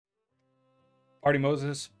Artie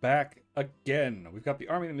Moses back again. We've got the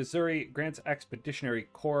Army of the Missouri, Grant's Expeditionary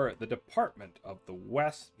Corps, the Department of the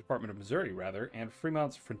West, Department of Missouri rather, and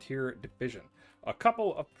Fremont's Frontier Division. A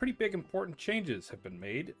couple of pretty big important changes have been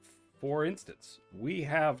made. For instance, we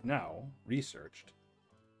have now researched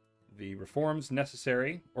the reforms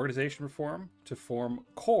necessary, organization reform, to form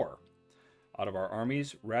corps out of our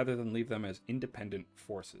armies rather than leave them as independent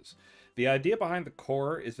forces. The idea behind the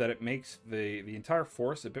corps is that it makes the entire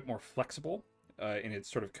force a bit more flexible in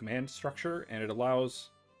its sort of command structure, and it allows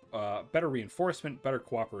better reinforcement, better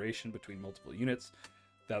cooperation between multiple units,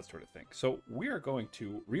 that sort of thing. So we are going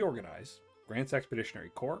to reorganize Grant's Expeditionary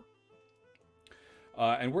Corps,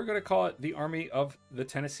 and we're going to call it the Army of the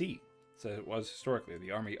Tennessee. So it was historically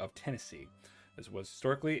the Army of Tennessee, as it was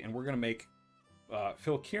historically, and we're going to make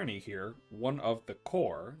Phil Kearney here one of the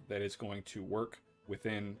corps that is going to work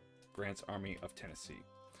within Grant's Army of Tennessee.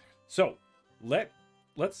 So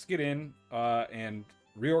let's get in and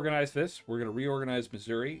reorganize this. We're going to reorganize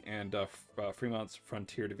Missouri and Fremont's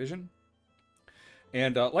Frontier Division.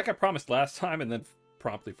 And like I promised last time and then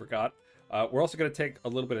promptly forgot, we're also going to take a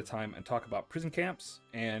little bit of time and talk about prison camps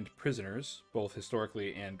and prisoners, both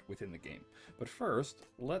historically and within the game. But first,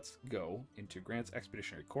 let's go into Grant's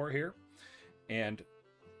Expeditionary Corps here. And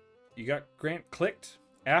you got Grant clicked.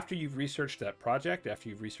 After you've researched that project, after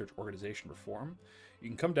you've researched organization reform, you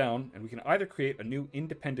can come down and we can either create a new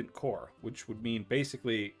independent corps, which would mean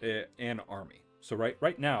basically an army. So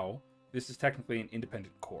right now, this is technically an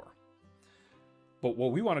independent corps. But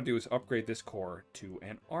what we want to do is upgrade this corps to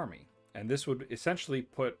an army. And this would essentially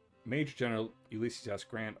put Major General Ulysses S.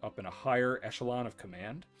 Grant up in a higher echelon of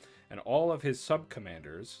command, and all of his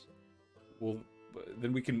sub-commanders will...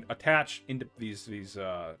 Then we can attach into these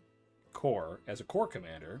corps as a corps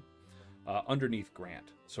commander underneath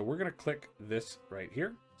Grant. So we're going to click this right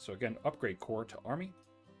here. So again, upgrade corps to army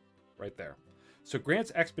right there. So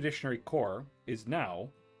Grant's Expeditionary Corps is now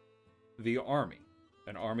the army.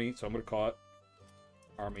 An army, so I'm going to call it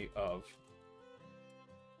Army of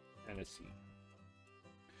Tennessee.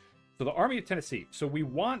 So the Army of Tennessee. So we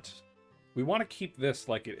want to keep this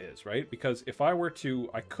like it is, right? Because if I were to,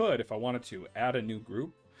 I could, if I wanted to, add a new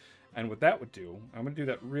group. And what that would do, I'm going to do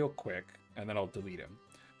that real quick, and then I'll delete him.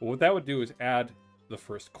 But what that would do is add the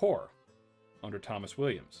first corps under Thomas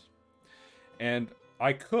Williams. And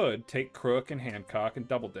I could take Crook and Hancock and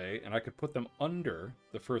Doubleday, and I could put them under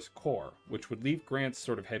the first corps, which would leave Grant's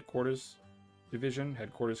sort of headquarters division,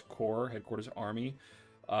 headquarters corps, headquarters army,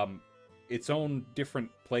 its own different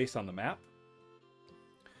place on the map.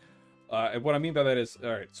 And what I mean by that is,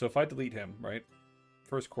 all right, so if I delete him, right,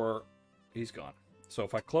 first corps, he's gone. So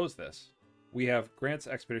if I close this, we have Grant's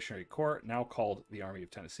Expeditionary Corps, now called the Army of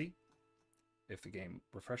Tennessee. If the game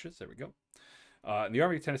refreshes, there we go. The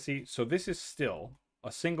Army of Tennessee, so this is still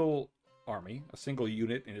a single army, a single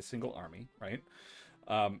unit in a single army, right?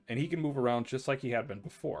 And he can move around just like he had been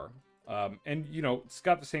before. And, you know, it's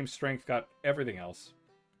got the same strength, got everything else.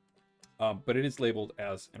 But it is labeled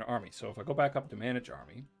as an army. So if I go back up to Manage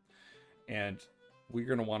Army, and we're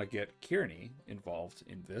going to want to get Kearney involved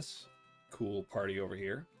in this cool party over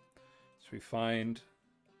here. So we find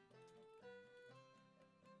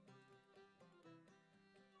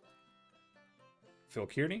Phil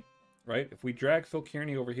Kearney, right? If we drag Phil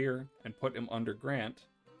Kearney over here and put him under Grant,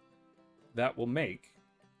 that will make,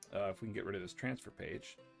 if we can get rid of this transfer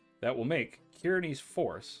page, that will make Kearney's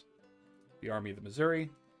force, the Army of the Missouri,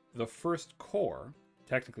 the first corps,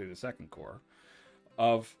 technically the second corps,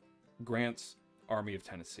 of Grant's Army of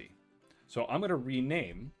Tennessee. So I'm going to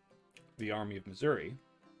rename the Army of Missouri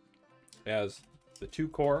as the 2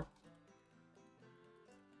 Corps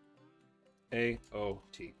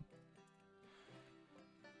AOT.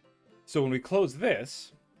 So when we close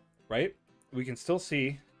this, right, we can still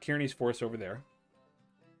see Kearney's force over there.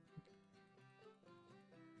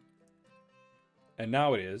 And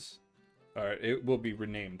now it will be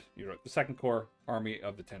renamed, you know, the 2nd Corps Army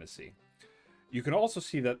of the Tennessee. You can also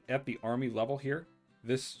see that at the army level here,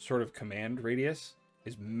 this sort of command radius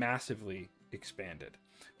is massively expanded.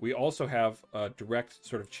 We also have a direct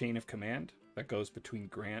sort of chain of command that goes between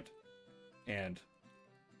Grant and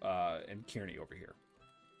Kearney over here,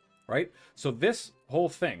 right? So this whole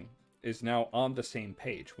thing is now on the same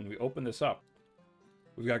page. When we open this up,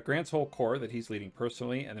 we've got Grant's whole corps that he's leading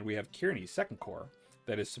personally, and then we have Kearney's 2nd Corps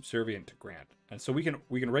that is subservient to Grant. And so we can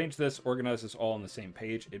arrange this, organize this all on the same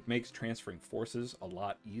page. It makes transferring forces a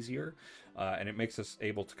lot easier, and it makes us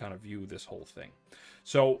able to kind of view this whole thing.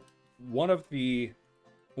 So one of the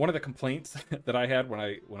complaints that I had when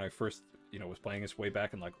I first you know, was playing this way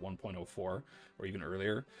back in like 1.04 or even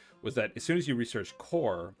earlier, was that as soon as you research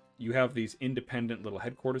core, you have these independent little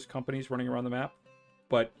headquarters companies running around the map.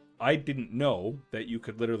 But I didn't know that you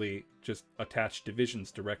could literally just attach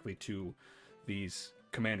divisions directly to these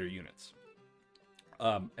commander units.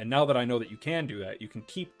 And now that I know that you can do that, you can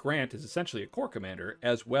keep Grant as essentially a corps commander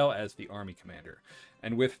as well as the army commander.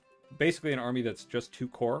 And with basically an army that's just 2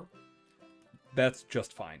 corps, that's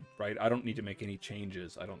just fine, right? I don't need to make any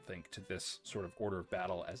changes, I don't think, to this sort of order of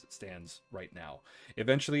battle as it stands right now.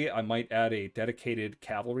 Eventually, I might add a dedicated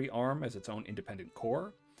cavalry arm as its own independent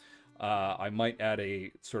corps. I might add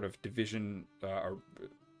a sort of division,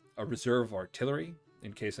 a reserve artillery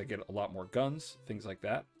in case I get a lot more guns, things like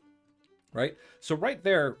that, right? So right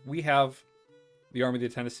there, we have the Army of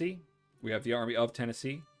the Tennessee. We have the Army of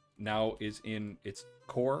Tennessee now is in its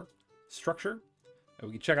core structure. And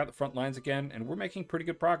we can check out the front lines again, and we're making pretty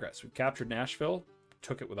good progress. We've captured Nashville,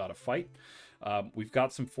 took it without a fight. We've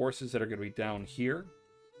got some forces that are going to be down here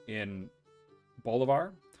in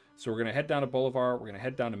Bolivar. So we're going to head down to Bolivar. We're going to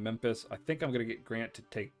head down to Memphis. I think I'm going to get Grant to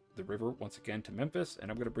take the river once again to Memphis,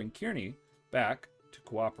 and I'm going to bring Kearney back to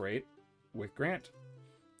cooperate with Grant.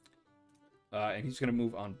 And he's going to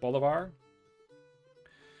move on Bolivar.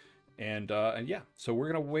 And yeah, so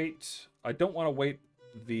we're going to wait. I don't want to wait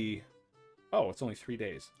the... Oh, it's only 3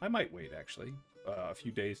 days. I might wait, actually, a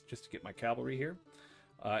few days just to get my cavalry here.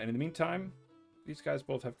 And in the meantime, these guys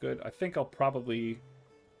both have good... I think I'll probably...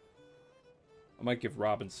 I might give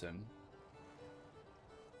Robinson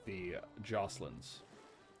the Jocelyn's,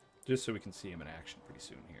 just so we can see him in action pretty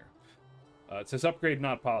soon here. It says upgrade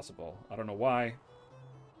not possible. I don't know why,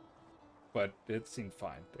 but it seemed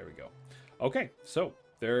fine. There we go. Okay, so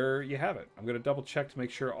there you have it. I'm going to double check to make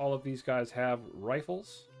sure all of these guys have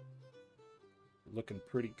rifles. Looking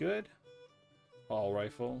pretty good. All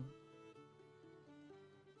rifle.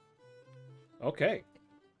 Okay.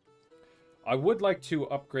 I would like to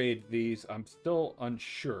upgrade these. I'm still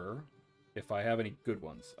unsure if I have any good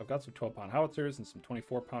ones. I've got some 12-pound howitzers and some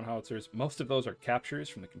 24-pound howitzers. Most of those are captures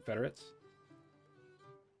from the Confederates.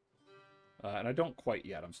 And I don't quite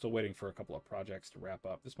yet. I'm still waiting for a couple of projects to wrap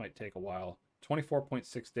up. This might take a while.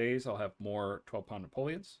 24.6 days, I'll have more 12-pound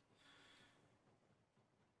Napoleons.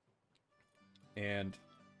 And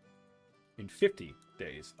in 50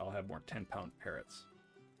 days, I'll have more 10-pound Parrots.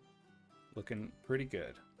 Looking pretty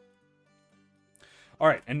good. All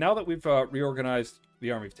right, and now that we've reorganized the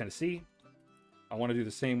Army of Tennessee, I want to do the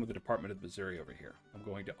same with the Department of Missouri over here. I'm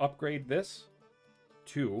going to upgrade this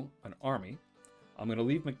to an army. I'm going to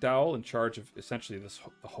leave McDowell in charge of essentially the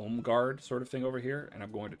home guard sort of thing over here, and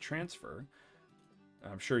I'm going to transfer.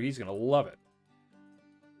 I'm sure he's going to love it.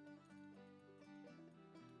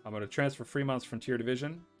 I'm going to transfer Fremont's Frontier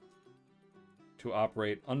Division to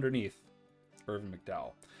operate underneath Irvin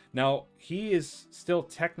McDowell. Now, he is still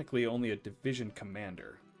technically only a division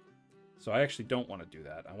commander, so I actually don't want to do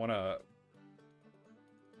that. I'm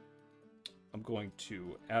going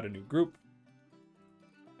to add a new group,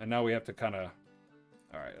 and now we have to kind of...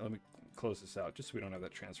 All right, let me close this out just so we don't have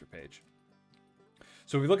that transfer page.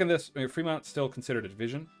 So if we look at this, I mean, Fremont's still considered a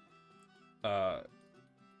division,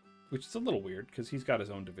 which is a little weird because he's got his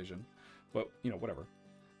own division, but, you know, whatever.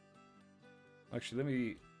 Actually, let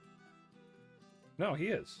me... No, he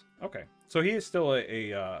is. Okay. So he is still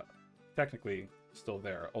technically still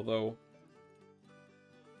there, although...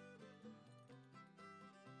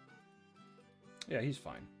 Yeah, he's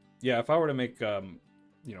fine. Yeah, if I were to make,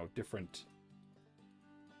 you know, different...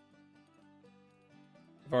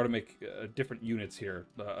 If I were to make different units here,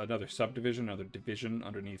 another subdivision, another division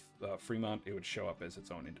underneath Fremont, it would show up as its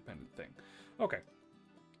own independent thing. Okay.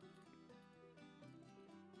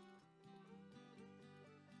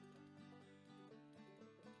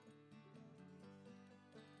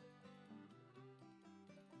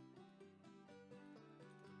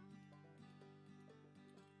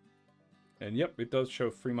 And yep, it does show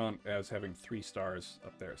Fremont as having 3 stars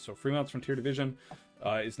up there. So Fremont's Frontier Division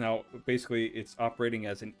is now basically, it's operating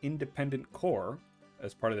as an independent corps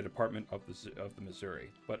as part of the Department of the Missouri.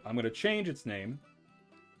 But I'm going to change its name.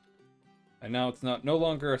 And now it's no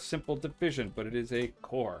longer a simple division, but it is a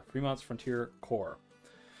corps. Fremont's Frontier Corps.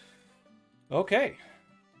 Okay.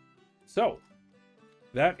 So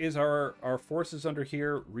that is our forces under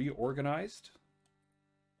here reorganized.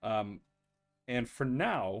 And for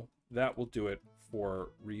now... that will do it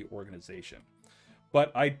for reorganization. But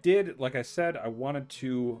I did, like I said, I wanted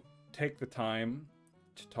to take the time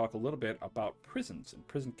to talk a little bit about prisons and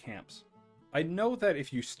prison camps. I know that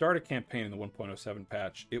if you start a campaign in the 1.07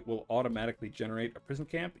 patch, it will automatically generate a prison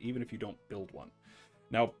camp, even if you don't build one.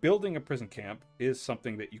 Now, building a prison camp is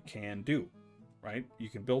something that you can do. right? You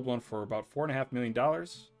can build one for about $4.5 million,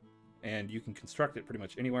 and you can construct it pretty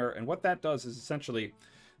much anywhere. And what that does is essentially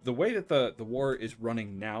the way that the war is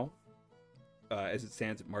running now, as it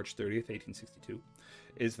stands at March 30th, 1862,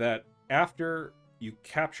 is that after you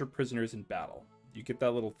capture prisoners in battle, you get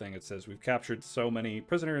that little thing that says we've captured so many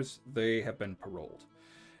prisoners, they have been paroled.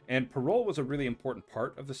 And parole was a really important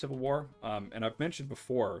part of the Civil War. And I've mentioned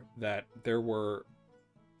before that there were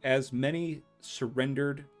as many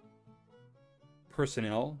surrendered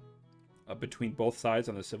personnel between both sides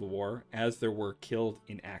on the Civil War as there were killed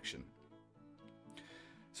in action.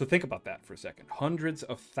 So think about that for a second. Hundreds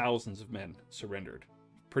of thousands of men surrendered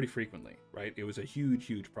pretty frequently, right? It was a huge,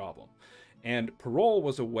 huge problem. And parole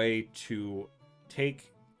was a way to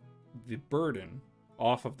take the burden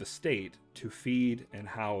off of the state to feed and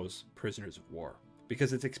house prisoners of war,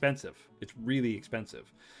 because it's expensive. It's really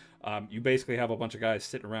expensive. You basically have a bunch of guys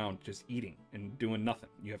sitting around just eating and doing nothing.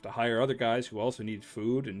 You have to hire other guys who also need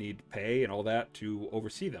food and need pay and all that to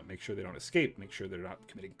oversee them, make sure they don't escape, make sure they're not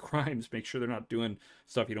committing crimes, make sure they're not doing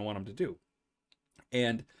stuff you don't want them to do.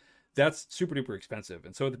 And that's super duper expensive.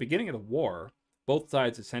 And so at the beginning of the war, both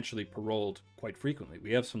sides essentially paroled quite frequently.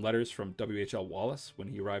 We have some letters from W.H.L. Wallace when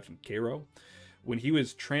he arrived in Cairo. When he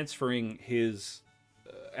was transferring his,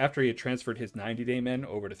 after he had transferred his 90-day men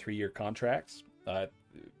over to 3-year contracts,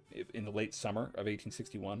 in the late summer of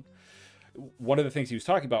 1861, one of the things he was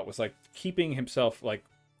talking about was like keeping himself, like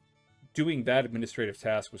doing that administrative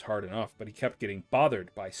task was hard enough, but he kept getting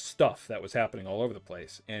bothered by stuff that was happening all over the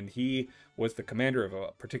place. And he was the commander of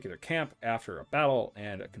a particular camp after a battle,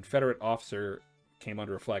 and a Confederate officer came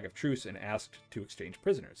under a flag of truce and asked to exchange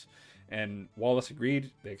prisoners. And Wallace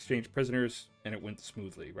agreed, they exchanged prisoners, and it went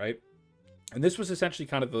smoothly, right? And this was essentially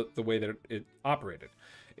kind of the way that it operated.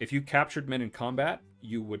 If you captured men in combat,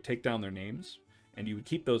 you would take down their names, and you would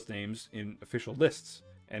keep those names in official lists.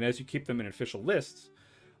 And as you keep them in official lists,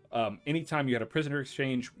 anytime you had a prisoner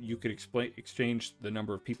exchange, you could exchange the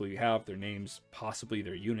number of people you have, their names, possibly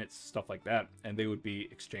their units, stuff like that, and they would be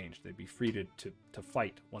exchanged. They'd be free to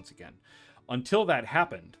fight once again. Until that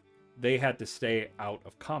happened, they had to stay out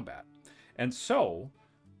of combat. And so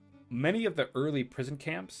many of the early prison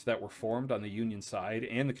camps that were formed on the Union side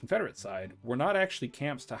and the Confederate side were not actually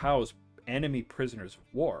camps to house enemy prisoners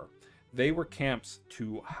of war. They were camps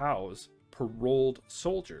to house paroled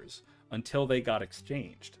soldiers until they got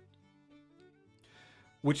exchanged.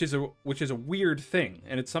 Which is a weird thing,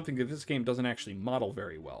 and it's something that this game doesn't actually model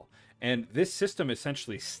very well. And this system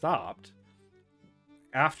essentially stopped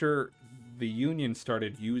after the Union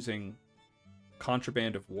started using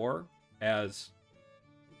contraband of war as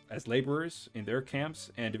laborers in their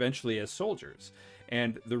camps, and eventually as soldiers.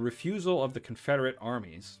 And the refusal of the Confederate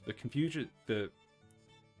armies, the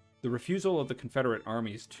refusal of the Confederate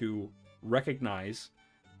armies to recognize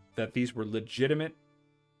that these were legitimate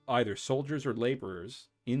either soldiers or laborers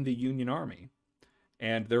in the Union Army,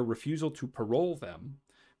 and their refusal to parole them,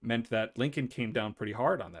 meant that Lincoln came down pretty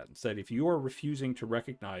hard on that and said, if you are refusing to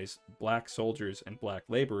recognize black soldiers and black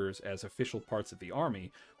laborers as official parts of the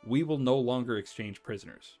army, we will no longer exchange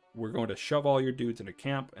prisoners. We're going to shove all your dudes into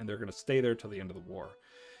camp, and they're going to stay there till the end of the war.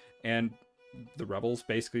 And the rebels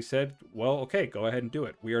basically said, well, okay, go ahead and do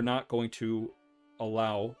it. We are not going to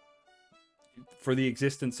allow for the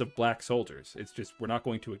existence of black soldiers. It's just, we're not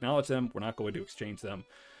going to acknowledge them. We're not going to exchange them.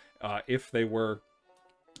 If they were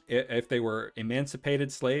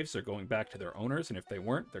emancipated slaves, they're going back to their owners, and if they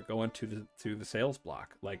weren't, they're going to the sales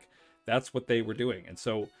block. Like, that's what they were doing. And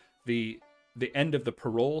so the end of the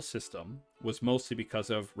parole system was mostly because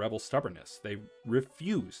of rebel stubbornness. They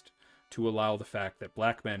refused to allow the fact that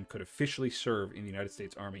black men could officially serve in the United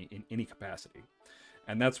States Army in any capacity.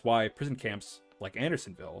 And that's why prison camps like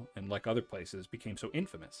Andersonville and like other places became so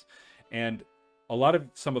infamous. And a lot of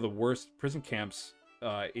some of the worst prison camps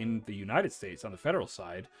in the United States on the federal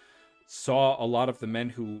side saw a lot of the men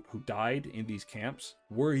who died in these camps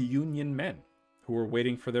were Union men who were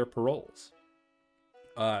waiting for their paroles.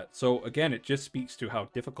 So again, it just speaks to how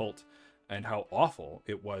difficult and how awful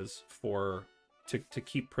it was to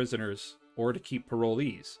keep prisoners or to keep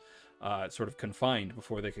parolees sort of confined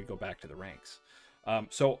before they could go back to the ranks.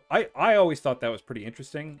 So I always thought that was pretty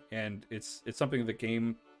interesting, and it's something the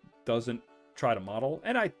game doesn't try to model,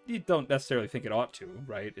 and I don't necessarily think it ought to,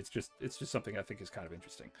 right? It's just something I think is kind of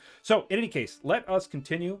interesting. So in any case, let us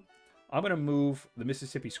continue. I'm going to move the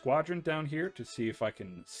Mississippi Squadron down here to see if I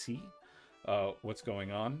can see what's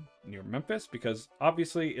going on near Memphis, because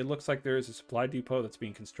obviously it looks like there is a supply depot that's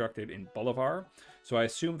being constructed in Bolivar. So I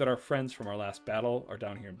assume that our friends from our last battle are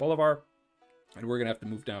down here in Bolivar, and we're going to have to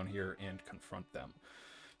move down here and confront them.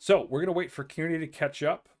 So we're going to wait for Kearney to catch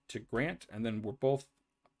up to Grant, and then we're both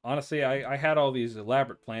honestly, I had all these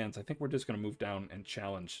elaborate plans. I think we're just going to move down and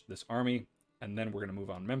challenge this army, and then we're going to move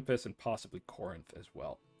on Memphis and possibly Corinth as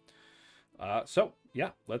well. So yeah,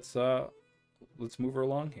 let's move her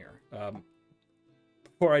along here.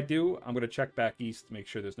 Before I do, I'm going to check back east to make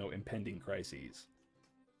sure there's no impending crises.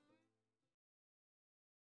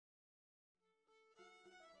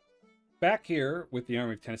 Back here with the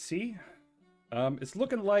Army of Tennessee, it's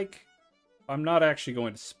looking like I'm not actually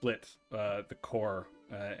going to split the Corps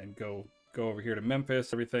and go over here to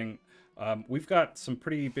Memphis. Everything. We've got some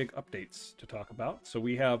pretty big updates to talk about. So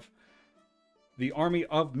we have the Army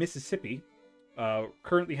of Mississippi.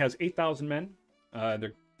 Currently has 8,000 men.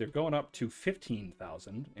 They're going up to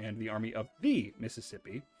 15,000, and the Army of the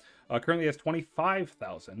Mississippi currently has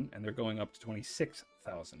 25,000, and they're going up to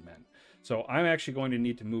 26,000 men. So I'm actually going to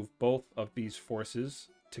need to move both of these forces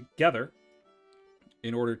together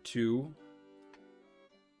in order to.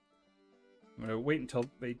 I'm going to wait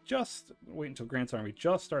until Grant's army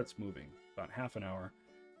just starts moving, about half an hour.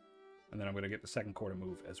 And then I'm going to get the Second Corps to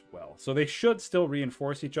move as well. So they should still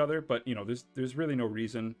reinforce each other, but, you know, there's really no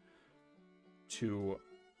reason to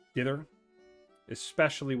dither,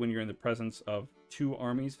 especially when you're in the presence of two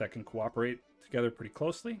armies that can cooperate together pretty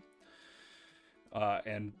closely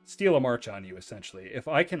and steal a march on you, essentially. If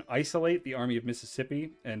I can isolate the Army of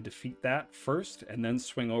Mississippi and defeat that first, and then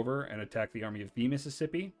swing over and attack the Army of the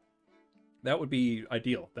Mississippi, that would be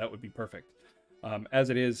ideal. That would be perfect. As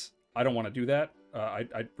it is, I don't want to do that.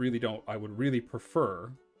 I really don't. I would really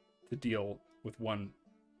prefer to deal with one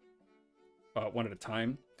at a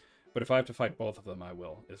time. But if I have to fight both of them, I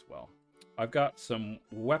will as well. I've got some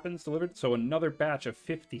weapons delivered. So another batch of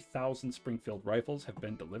 50,000 Springfield rifles have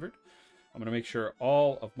been delivered. I'm going to make sure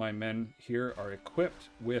all of my men here are equipped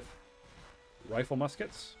with rifle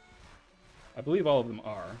muskets. I believe all of them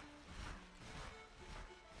are.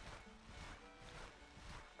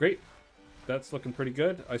 Great. That's looking pretty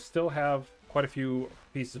good. I still have quite a few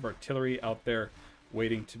pieces of artillery out there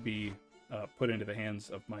waiting to be put into the hands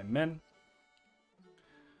of my men.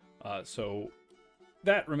 So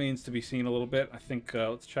that remains to be seen a little bit. I think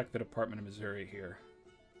let's check the Department of Missouri here.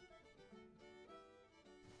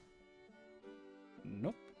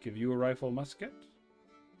 Nope. Give you a rifle musket.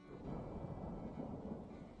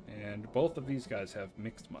 And both of these guys have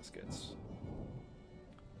mixed muskets.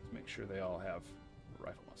 Let's make sure they all have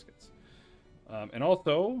rifle muskets. And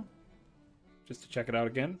also, just to check it out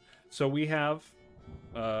again, so we have,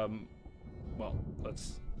 well,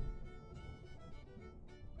 let's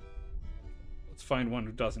find one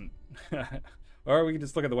who doesn't, or we can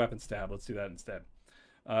just look at the weapons tab. Let's do that instead.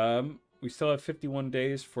 We still have 51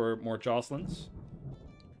 days for more Jocelyn's.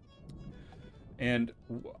 And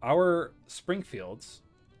our Springfields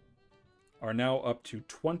are now up to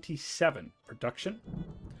 27 production,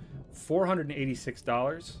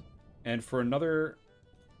 $486, and for another,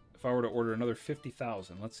 if I were to order another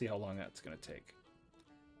 50,000, let's see how long that's going to take.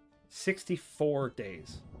 64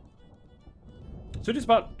 days. So just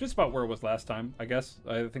about where it was last time, I guess.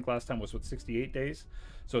 I think last time was, what, 68 days?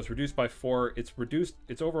 So it's reduced by 4. It's reduced,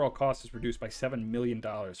 its overall cost is reduced by $7 million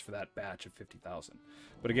for that batch of 50,000.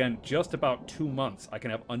 But again, just about 2 months, I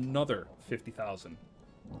can have another 50,000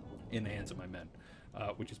 in the hands of my men,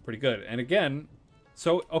 which is pretty good. And again,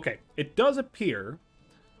 so, okay, it does appear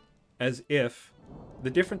as if the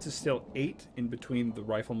difference is still 8 in between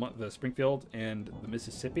the Springfield and the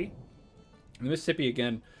Mississippi. And the Mississippi,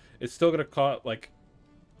 again, it's still going to cost, like,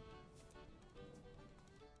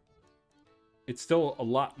 it's still a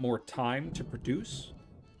lot more time to produce.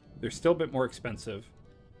 They're still a bit more expensive.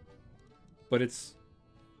 But it's,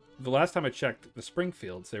 the last time I checked, the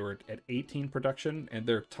Springfields, they were at 18 production, and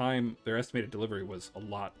their estimated delivery was a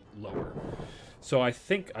lot lower. So I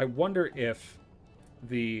wonder if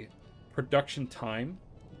the production time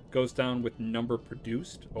goes down with number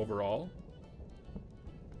produced overall.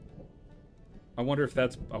 I wonder if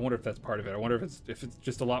that's part of it. I wonder if it's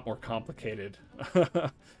just a lot more complicated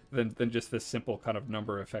than just this simple kind of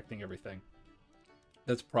number affecting everything.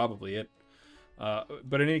 That's probably it.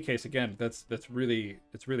 But in any case, again, it's really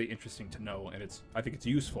interesting to know, and I think it's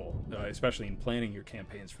useful, especially in planning your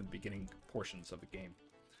campaigns for the beginning portions of the game.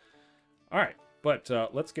 All right, but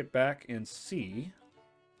let's get back and see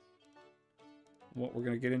what we're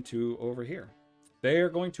going to get into over here. They are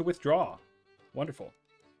going to withdraw. Wonderful.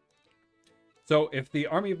 So if the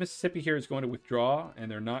Army of Mississippi here is going to withdraw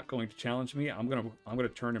and they're not going to challenge me, I'm going to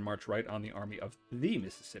turn and march right on the Army of the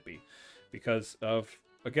Mississippi, because of,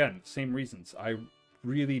 again, same reasons. I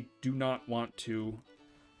really do not want to.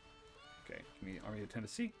 Okay, give me Army of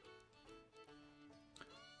Tennessee.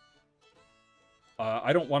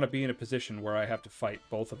 I don't want to be in a position where I have to fight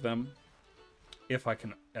both of them if I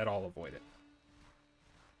can at all avoid it.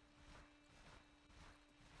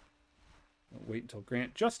 I'll wait until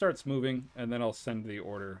Grant just starts moving, and then I'll send the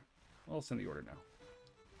order. I'll send the order now.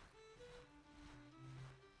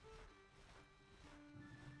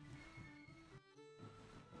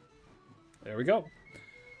 There we go.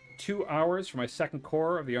 2 hours for my 2nd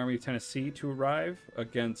Corps of the Army of Tennessee to arrive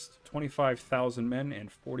against 25,000 men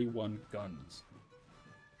and 41 guns.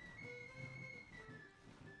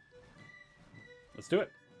 Let's do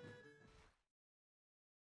it.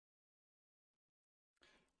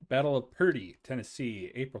 Battle of Purdy,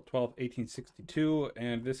 Tennessee, April 12th, 1862,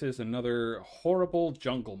 and this is another horrible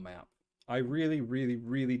jungle map. I really, really,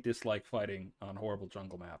 really dislike fighting on horrible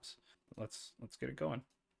jungle maps. Let's get it going.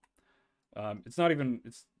 It's not even,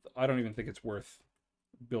 I don't even think it's worth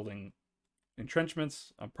building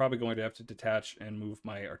entrenchments. I'm probably going to have to detach and move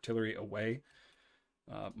my artillery away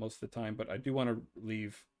most of the time, but I do want to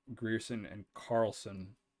leave Grierson and Carlin.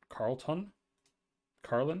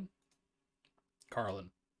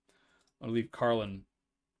 I'm going to leave Carlin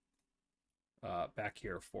back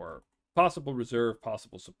here for possible reserve,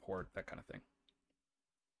 possible support, that kind of thing.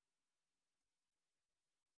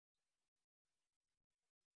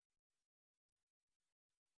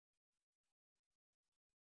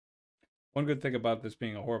 One good thing about this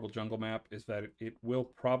being a horrible jungle map is that it will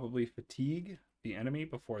probably fatigue the enemy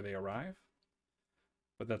before they arrive,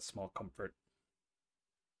 but that's small comfort.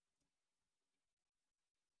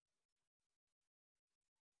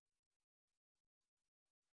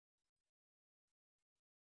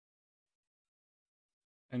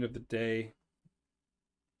 End of the day.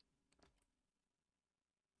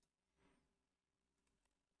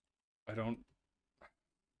 I don't,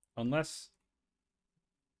 unless,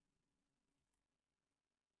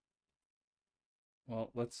 well,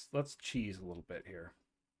 let's cheese a little bit here.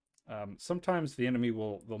 Sometimes the enemy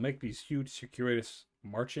they'll make these huge circuitous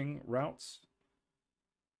marching routes,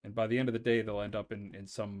 and by the end of the day they'll end up in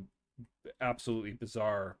some absolutely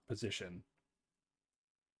bizarre position.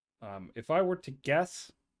 If I were to guess,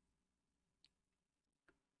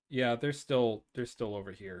 yeah, they're still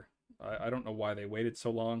over here. I don't know why they waited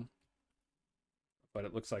so long, but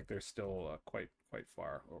it looks like they're still quite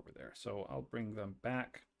far over there. So I'll bring them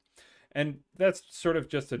back. And that's sort of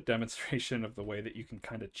just a demonstration of the way that you can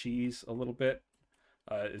kind of cheese a little bit.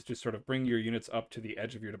 Is just sort of bring your units up to the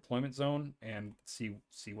edge of your deployment zone and see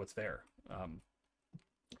what's there.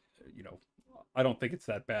 You know, I don't think it's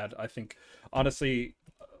that bad. I think, honestly,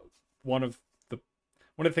 one of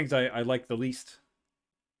the things I like the least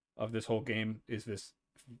of this whole game is this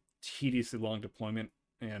tediously long deployment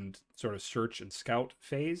and sort of search and scout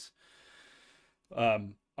phase.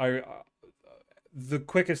 The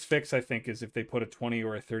quickest fix, I think, is if they put a 20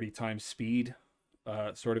 or a 30 times speed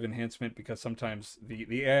sort of enhancement, because sometimes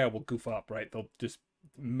the AI will goof up, right? They'll just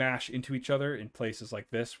mash into each other in places like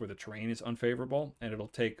this where the terrain is unfavorable, and it'll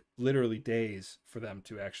take literally days for them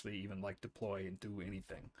to actually even like deploy and do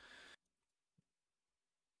anything.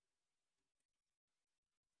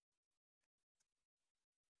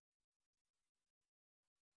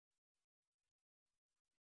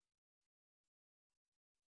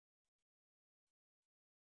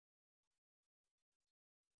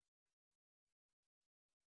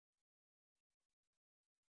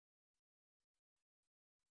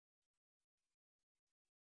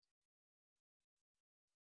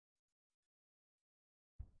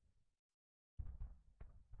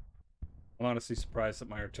 I'm honestly surprised that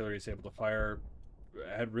my artillery is able to fire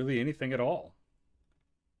at really anything at all.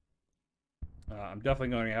 I'm definitely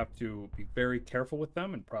going to have to be very careful with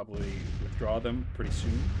them and probably withdraw them pretty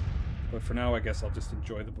soon. But for now, I guess I'll just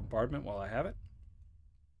enjoy the bombardment while I have it.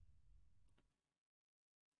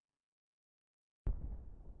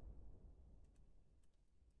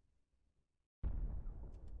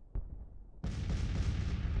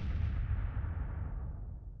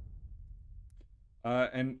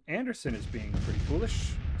 And Anderson is being pretty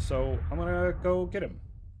foolish, so I'm gonna go get him.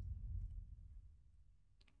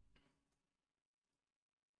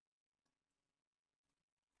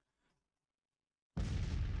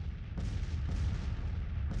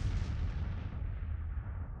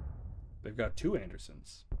 They've got 2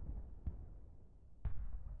 Andersons.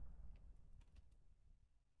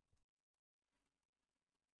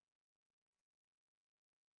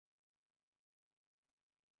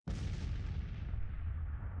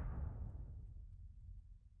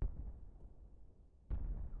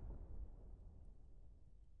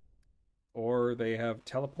 Or they have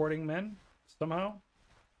teleporting men somehow.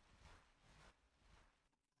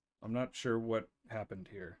 I'm not sure what happened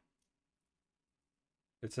here.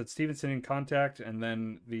 It said Stevenson in contact, and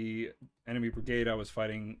then the enemy brigade I was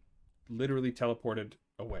fighting literally teleported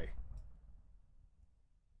away.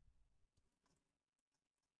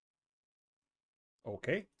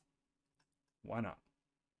 Okay. Why not?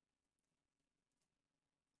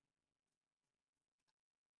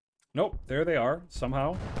 Nope, there they are,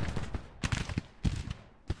 somehow.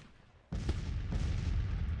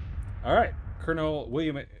 All right, Colonel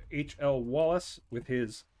William H.L. Wallace with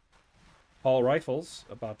his Hall rifles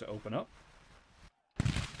about to open up.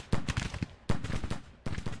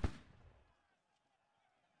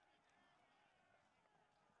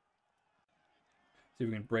 See if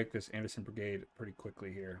we can break this Anderson Brigade pretty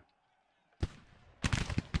quickly here.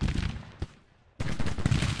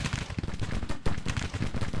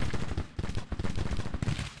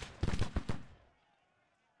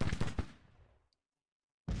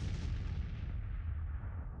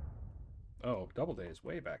 Oh, Doubleday is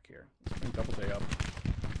way back here. Let's bring Doubleday up.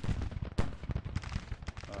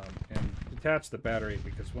 And detach the battery,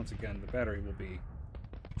 because once again, the battery will be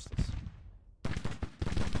useless.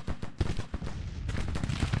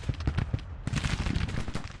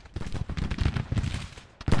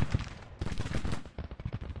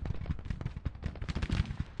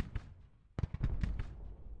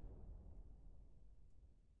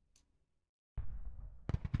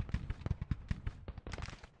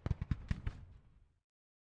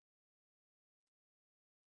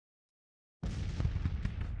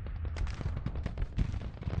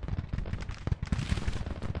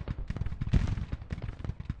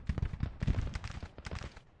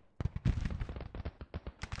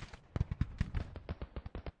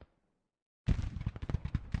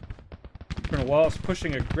 Colonel Wallace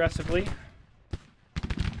pushing aggressively,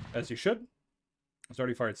 as he should. He's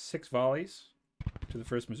already fired 6 volleys to the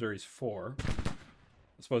 1st Missouri's 4. I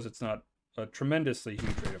suppose it's not a tremendously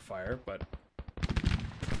huge rate of fire, but...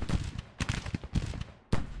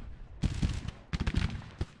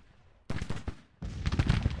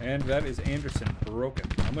 And that is Anderson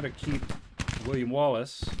broken. I'm going to keep William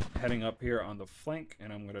Wallace heading up here on the flank,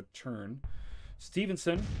 and I'm going to turn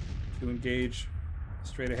Stevenson to engage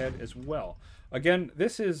straight ahead as well. Again,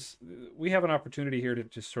 we have an opportunity here to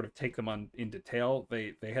just sort of take them on in detail.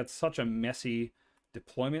 They had such a messy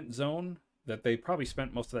deployment zone that they probably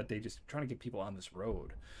spent most of that day just trying to get people on this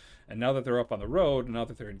road. And now that they're up on the road, now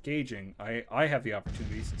that they're engaging, I have the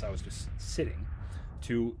opportunity, since I was just sitting,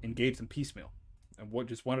 to engage them piecemeal, and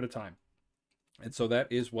just one at a time. And so that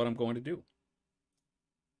is what I'm going to do.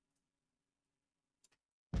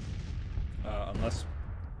 Unless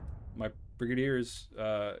my brigadiers,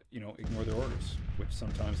 ignore their orders, which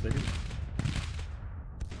sometimes they do.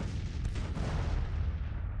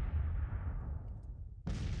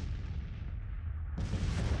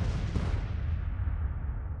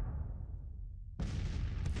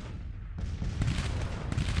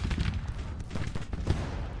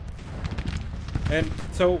 And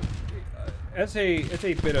so, as a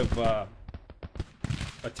bit of a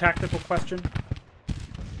tactical question,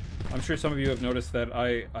 I'm sure some of you have noticed that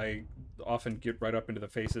I often get right up into the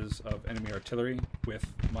faces of enemy artillery with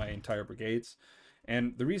my entire brigades.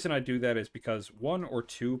 And the reason I do that is because 1 or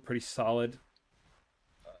 2 pretty solid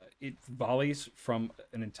volleys from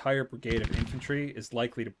an entire brigade of infantry is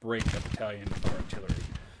likely to break a battalion of artillery.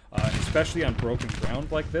 Especially on broken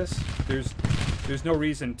ground like this, there's no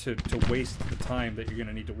reason to waste the time that you're going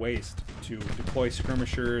to need to waste to deploy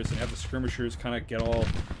skirmishers and have the skirmishers kind of get all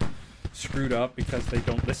screwed up because they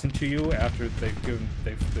don't listen to you after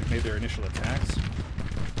they've made their initial attacks.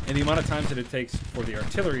 And the amount of times that it takes for the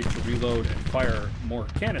artillery to reload and fire more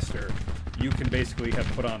canister, you can basically have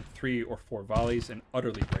put on 3 or 4 volleys and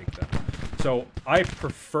utterly break them. So I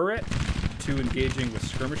prefer it to engaging with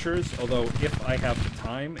skirmishers, although if I have the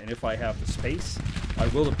time and if I have the space, I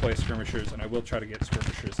will deploy skirmishers, and I will try to get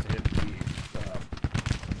skirmishers to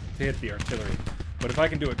hit the artillery. But if I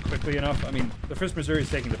can do it quickly enough, I mean, the 1st Missouri is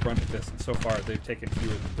taking the brunt of this, and so far they've taken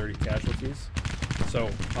fewer than 30 casualties. So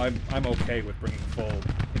I'm okay with bringing full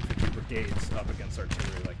infantry brigades up against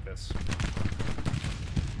artillery like this.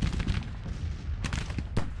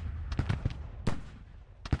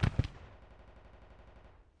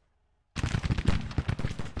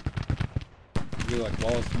 I'd really like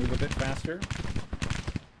Wallace to move a bit faster.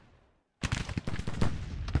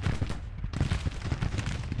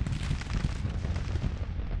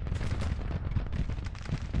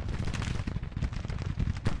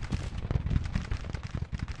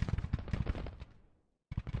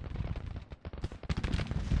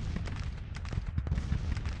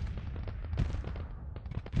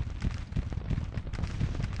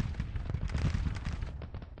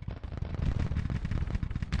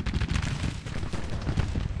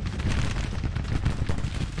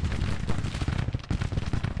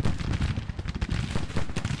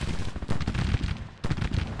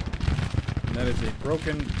 is a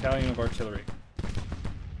broken battalion of artillery.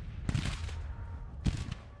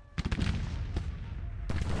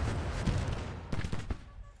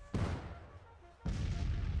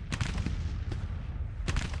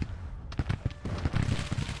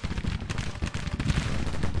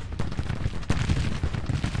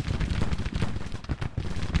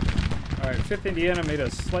 Alright, 5th Indiana made a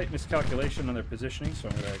slight miscalculation on their positioning, so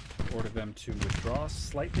I'm going to order them to withdraw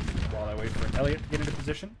slightly while I wait for Elliott to get into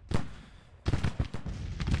position.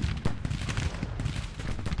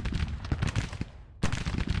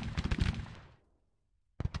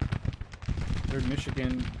 3rd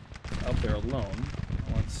Michigan out there alone.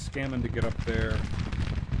 I want Scammon to get up there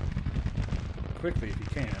quickly if he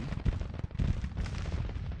can.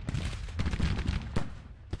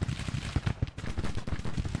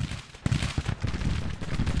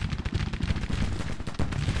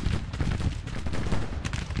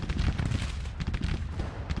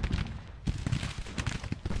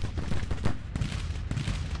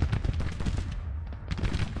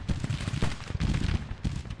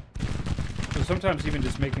 Sometimes even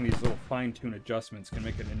just making these little fine-tune adjustments can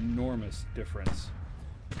make an enormous difference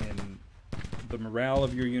in the morale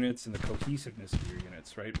of your units and the cohesiveness of your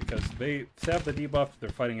units, right? Because they have the debuff, they're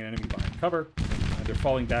fighting an enemy behind cover, and they're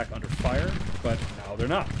falling back under fire, but now they're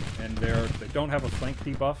not. And they don't have a flank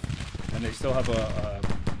debuff, and they still have a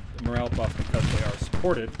morale buff because they are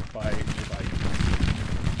supported by nearby units.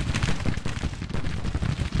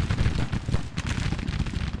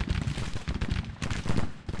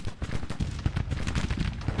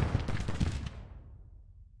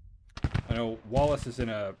 I know Wallace is in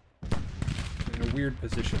a weird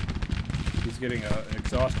position. He's getting an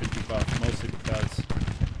exhaustion debuff, mostly because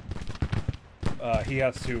he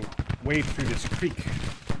has to wade through this creek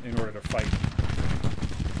in order to fight.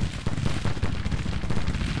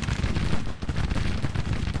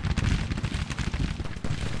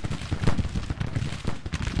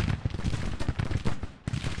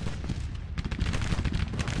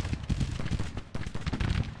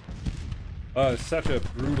 Such a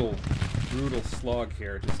brutal slog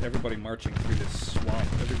here. Just everybody marching through this swamp.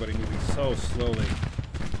 Everybody moving so slowly.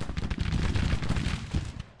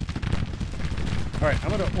 Alright, I'm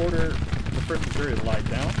going to order the 1st Missouri to lie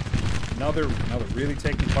down. Now they're really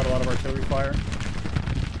taking quite a lot of artillery fire.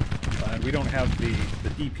 And we don't have the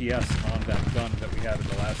DPS on that gun that we had in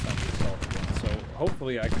the last time we assaulted one. So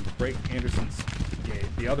hopefully I can break Anderson's brigade,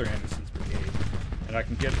 the other Anderson's brigade, and I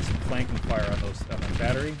can get some flanking fire on that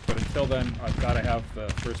battery. But until then, I've got to have the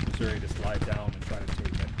 1st Missouri just lie down and try to take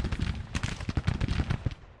it.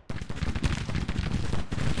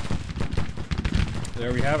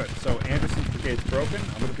 There we have it. So Anderson's brigade's broken.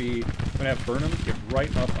 I'm going to have Burnham get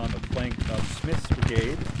right up on the flank of Smith's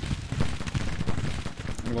brigade.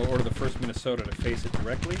 And we'll order the 1st Minnesota to face it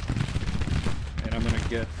directly. And I'm going to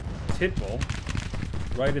get Tidwell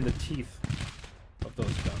right in the teeth of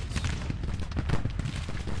those guns.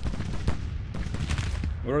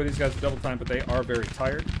 We'll order these guys to double time, but they are very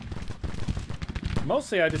tired.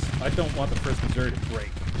 Mostly I don't want the 1st Missouri to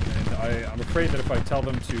break. And I'm afraid that if I tell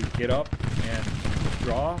them to get up and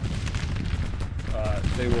withdraw,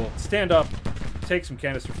 they will stand up, take some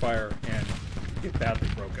canister fire, and get badly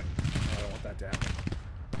broken. I don't want that to happen.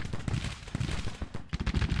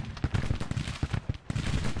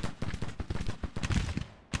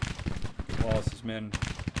 Get Wallace's men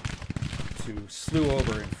to slew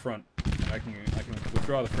over in front. I can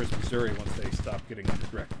withdraw the 1st Missouri once they stop getting under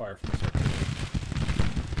direct fire from this artillery.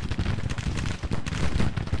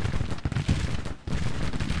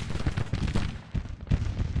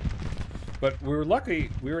 But we were lucky,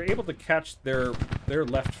 we were able to catch their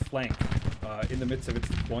left flank in the midst of its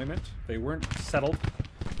deployment. They weren't settled,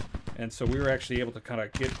 and so we were actually able to kind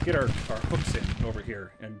of get our hooks in over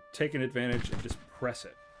here and take an advantage and just press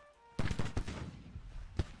it.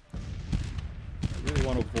 I really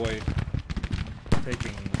want to avoid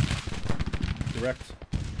taking direct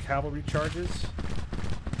cavalry charges.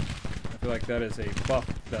 I feel like that is a buff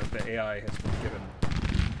that the AI has been given.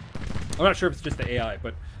 I'm not sure if it's just the AI,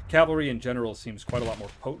 but cavalry in general seems quite a lot more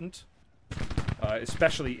potent,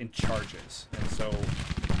 especially in charges. And so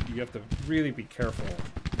you have to really be careful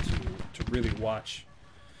to really watch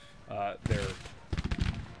their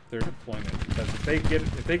deployment, because if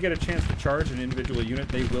they get a chance to charge an individual unit,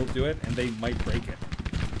 they will do it, and they might break it.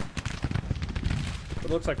 But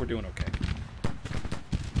it looks like we're doing okay.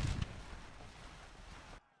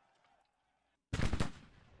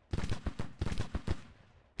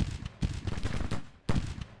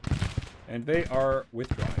 And they are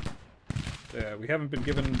withdrawing. We haven't been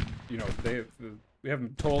given, you know, we haven't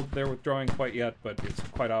been told they're withdrawing quite yet, but it's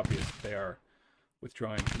quite obvious they are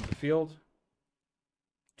withdrawing from the field.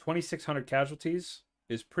 2,600 casualties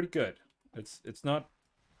is pretty good. It's not,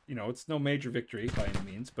 you know, it's no major victory by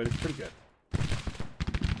any means, but it's pretty good.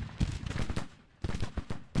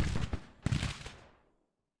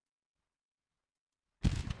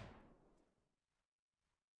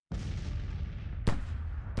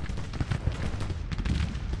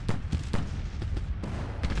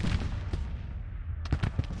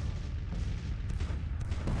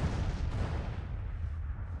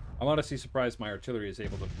 I'm honestly surprised my artillery is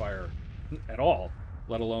able to fire at all,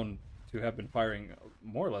 let alone to have been firing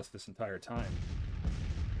more or less this entire time.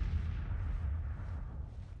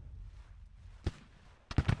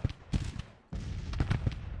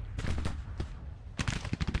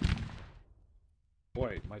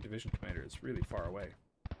 Boy, my division commander is really far away.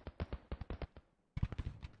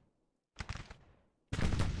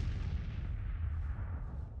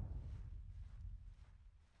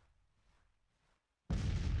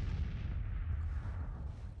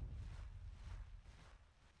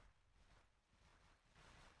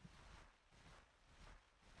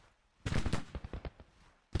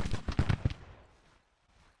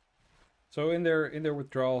 So in their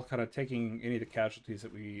withdrawal, kind of taking any of the casualties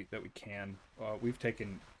that we can, we've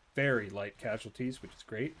taken very light casualties, which is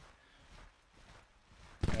great,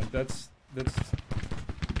 and that's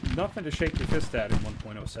nothing to shake your fist at in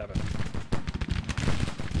 1.07.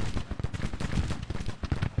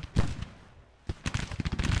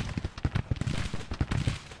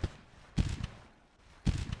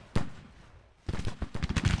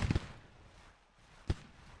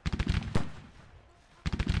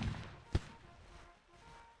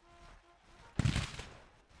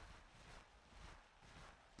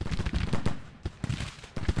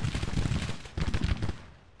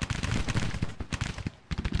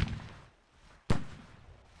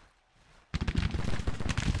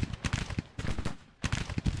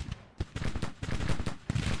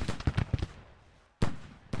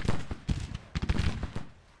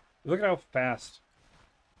 Look at how fast,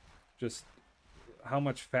 just how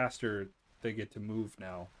much faster they get to move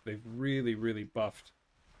now. They've really, really buffed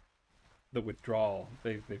the withdrawal.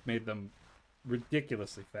 They've made them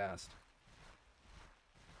ridiculously fast.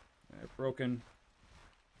 They're broken.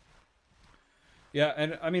 Yeah,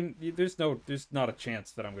 and I mean, there's not a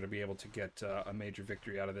chance that I'm going to be able to get a major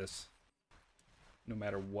victory out of this, no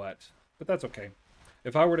matter what. But that's okay.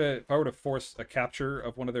 If I were to force a capture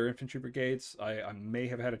of one of their infantry brigades, I may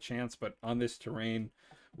have had a chance, but on this terrain,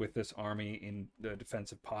 with this army in the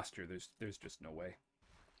defensive posture, there's just no way.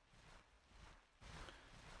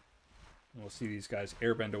 And we'll see these guys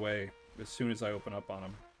airbend away as soon as I open up on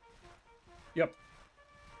them. Yep.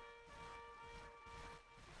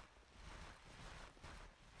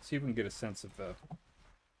 See if we can get a sense of the...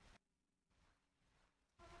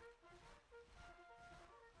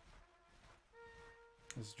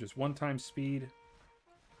 This is just one-time speed.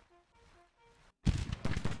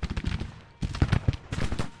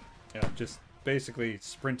 Yeah, just basically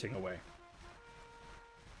sprinting away.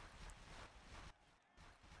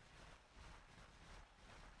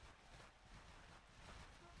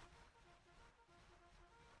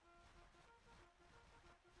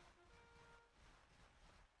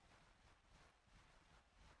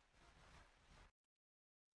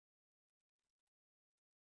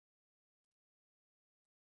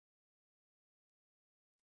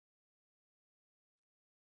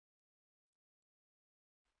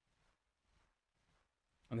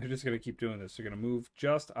 And they're just going to keep doing this. They're going to move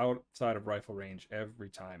just outside of rifle range every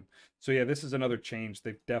time. So yeah, this is another change.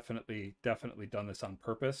 They've definitely done this on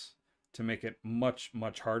purpose to make it much,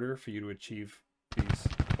 much harder for you to achieve these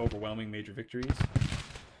overwhelming major victories.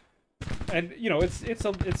 And, you know, it's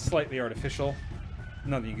slightly artificial.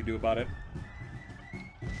 Nothing you can do about it.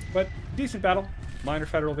 But decent battle. Minor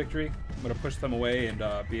federal victory. I'm going to push them away and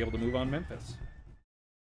be able to move on Memphis.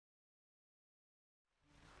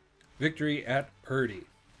 Victory at Purdy.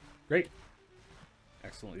 Great.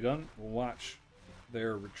 Excellently done. We'll watch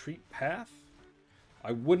their retreat path.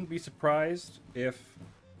 I wouldn't be surprised if...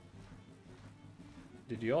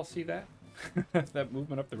 Did you all see that? That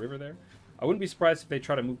movement up the river there? I wouldn't be surprised if they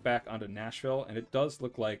try to move back onto Nashville, and it does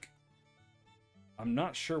look like... I'm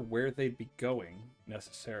not sure where they'd be going,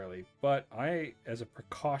 necessarily, but as a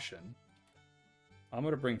precaution, I'm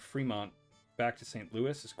going to bring Fremont back to St.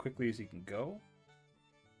 Louis as quickly as he can go.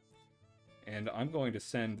 And I'm going to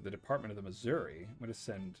send the Department of the Missouri, I'm going to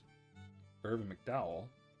send Irvin McDowell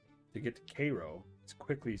to get to Cairo as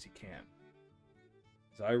quickly as he can.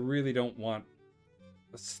 Because I really don't want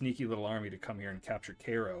a sneaky little army to come here and capture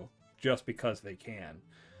Cairo just because they can.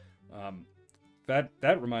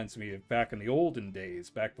 That reminds me of back in the olden days,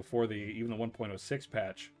 back before even the 1.06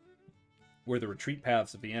 patch, where the retreat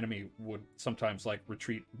paths of the enemy would sometimes like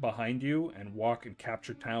retreat behind you and walk and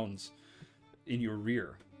capture towns in your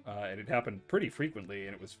rear. And it happened pretty frequently,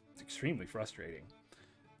 and it was extremely frustrating.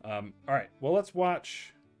 All right, well, let's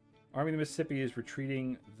watch. Army of the Mississippi is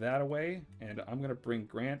retreating that way, and I'm going to bring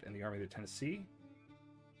Grant and the Army of the Tennessee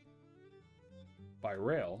by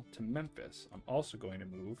rail to Memphis. I'm also going to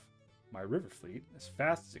move my river fleet as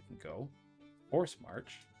fast as it can go, horse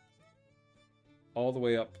march, all the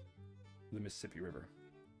way up the Mississippi River.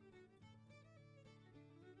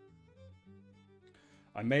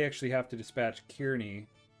 I may actually have to dispatch Kearney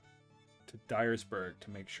to Dyersburg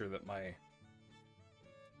to make sure that my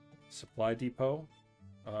supply depot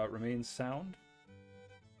remains sound.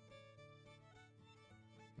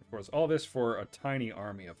 Of course, all this for a tiny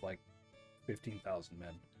army of like 15,000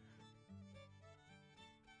 men.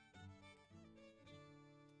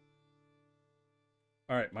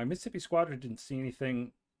 All right, my Mississippi squadron didn't see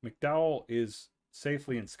anything. McDowell is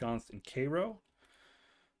safely ensconced in Cairo.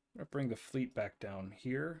 I'm going to bring the fleet back down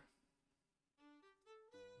here.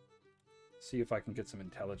 See if I can get some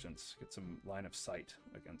intelligence, get some line of sight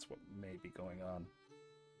against what may be going on.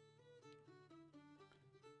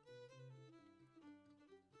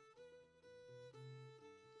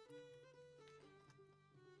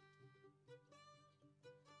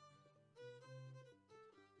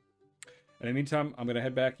 In the meantime, I'm going to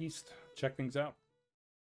head back east, check things out.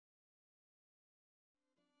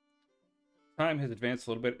 Time has advanced a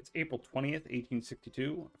little bit. It's April 20th,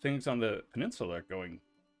 1862. Things on the peninsula are going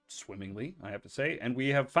swimmingly, I have to say. And we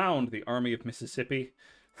have found the Army of Mississippi.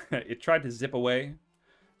 It tried to zip away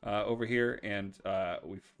over here, and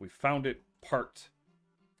we found it parked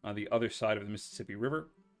on the other side of the Mississippi River.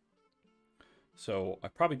 So I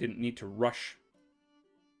probably didn't need to rush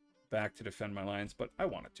back to defend my lines, but I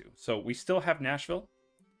wanted to. So we still have Nashville.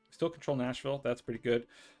 We still control Nashville. That's pretty good.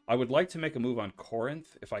 I would like to make a move on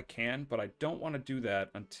Corinth if I can, but I don't want to do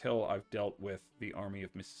that until I've dealt with the Army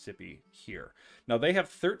of Mississippi here. Now, they have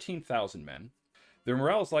 13,000 men. Their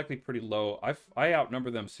morale is likely pretty low. I outnumber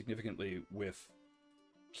them significantly with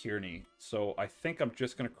Kearney, so I think I'm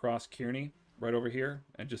just going to cross Kearney right over here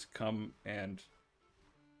and just come and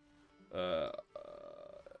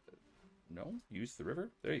no, use the river.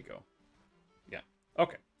 There you go. Yeah.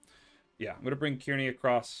 Okay. Yeah, I'm going to bring Kearney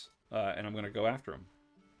across, and I'm going to go after him.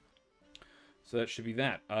 So that should be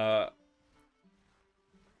that.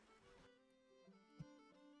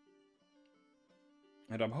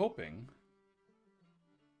 And I'm hoping...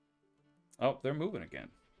 Oh, they're moving again.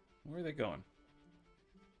 Where are they going?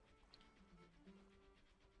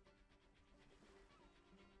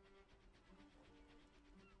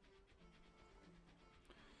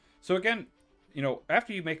 So again, you know,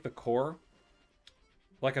 after you make the core,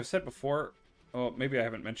 like I've said before, oh, maybe I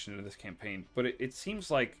haven't mentioned it in this campaign, but it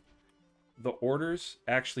seems like the orders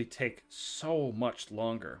actually take so much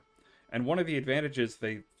longer. And one of the advantages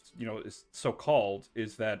they, you know, is so-called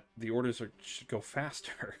is that the orders should go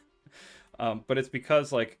faster. But it's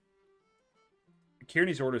because, like,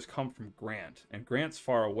 Kearney's orders come from Grant, and Grant's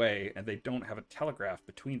far away, and they don't have a telegraph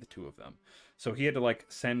between the two of them. So he had to, like,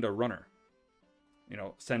 send a runner. You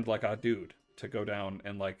know, send like a dude to go down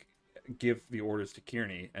and like give the orders to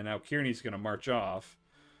Kearney. And now Kearney's going to march off.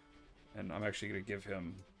 And I'm actually going to give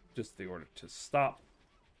him just the order to stop.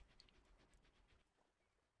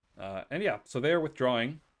 And yeah, so they're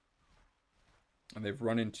withdrawing. And they've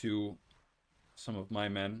run into some of my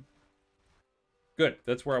men. Good,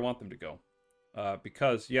 that's where I want them to go.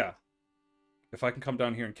 Because, yeah, if I can come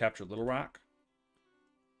down here and capture Little Rock,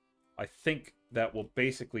 I think that will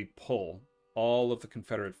basically pull all of the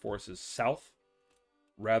Confederate forces south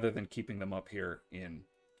rather than keeping them up here in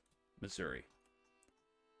Missouri.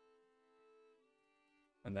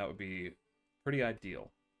 And that would be pretty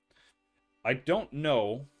ideal. I don't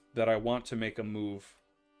know that I want to make a move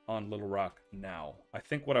on Little Rock now. I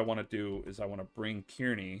think what I want to do is I want to bring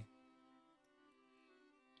Kearney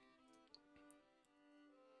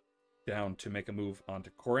down to make a move onto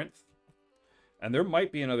Corinth. And there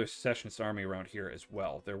might be another secessionist army around here as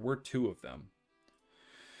well. There were two of them.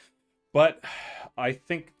 But I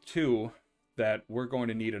think, too, that we're going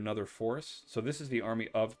to need another force. So this is the Army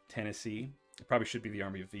of Tennessee. It probably should be the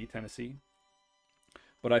Army of the Tennessee.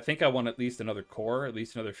 But I think I want at least another corps, at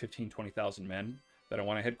least another 15,000, 20,000 men that I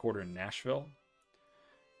want to headquarter in Nashville.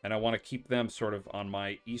 And I want to keep them sort of on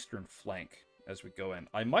my eastern flank as we go in.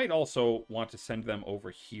 I might also want to send them over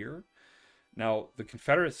here. Now, the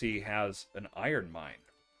Confederacy has an iron mine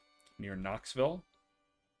near Knoxville.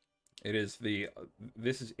 It is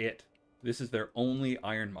this is it. This is their only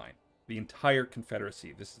iron mine. The entire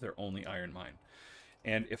Confederacy, this is their only iron mine.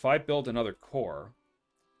 And if I build another corps,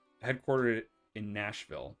 headquartered in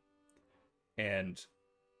Nashville and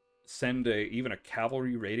send even a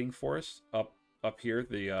cavalry raiding force up here.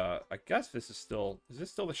 The I guess this is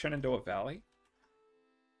this still the Shenandoah Valley?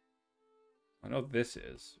 I know this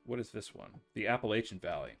is. What is this one? The Appalachian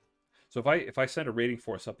Valley. So if I send a raiding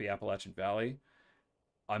force up the Appalachian Valley,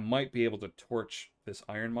 I might be able to torch this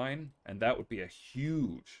iron mine, and that would be a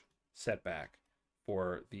huge setback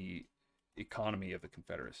for the economy of the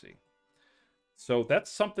Confederacy. So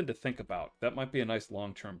that's something to think about. That might be a nice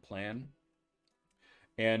long-term plan.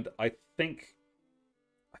 And I think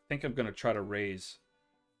I'm going to try to raise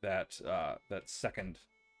that that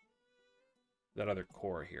other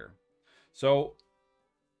corps here. So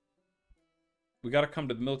we got to come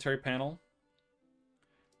to the military panel,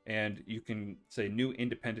 and you can say new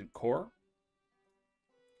independent corps,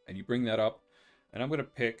 and you bring that up, and I'm going to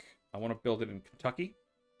pick, I want to build it in Kentucky,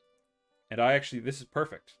 and this is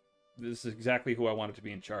perfect. This is exactly who I wanted to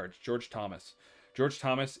be in charge. George Thomas. George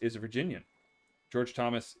Thomas is a Virginian. George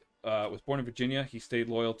Thomas was born in Virginia. He stayed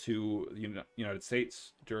loyal to the United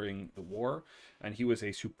States during the war, and he was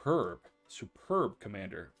a superb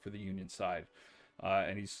commander for the Union side.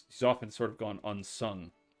 And he's often sort of gone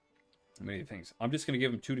unsung in many things. I'm just going to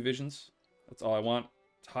give him 2 divisions. That's all I want.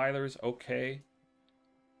 Tyler's okay.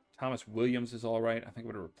 Thomas Williams is all right. I think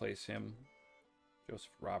I'm going to replace him.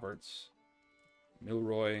 Joseph Roberts.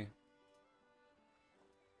 Milroy.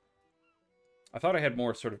 I thought I had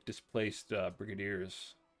more sort of displaced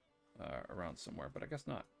brigadiers around somewhere, but I guess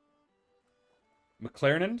not.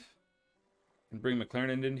 McClernand. Can bring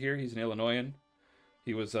McClernand in here. He's an Illinoisan.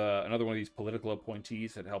 He was another one of these political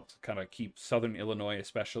appointees that helped kind of keep Southern Illinois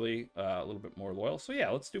especially a little bit more loyal. So yeah,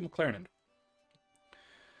 let's do McClernand.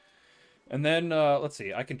 And then, let's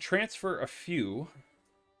see. I can transfer a few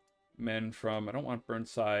men from... I don't want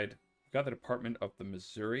Burnside. We've got the Department of the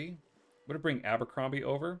Missouri. I'm going to bring Abercrombie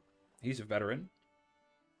over. He's a veteran.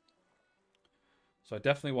 So I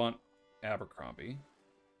definitely want Abercrombie.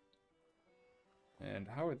 And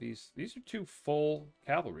how are these? These are 2 full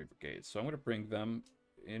cavalry brigades. So I'm going to bring them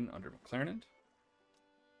in under McClernand.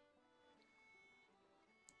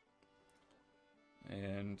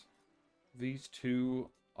 And these 2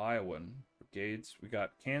 Iowan brigades. We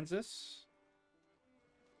got Kansas.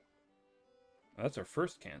 Oh, that's our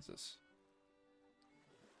first Kansas.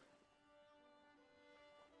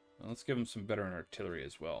 Well, let's give them some veteran artillery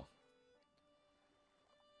as well.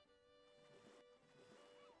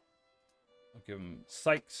 I'll give them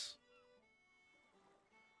Sykes.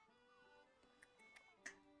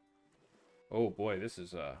 Oh boy, this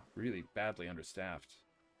is really badly understaffed.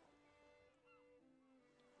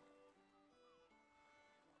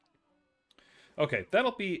 Okay,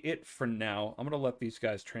 that'll be it for now. I'm going to let these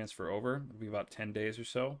guys transfer over. It'll be about 10 days or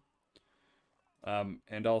so.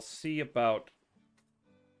 And I'll see about...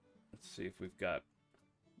 Let's see if we've got...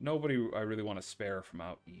 Nobody I really want to spare from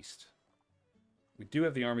out east. We do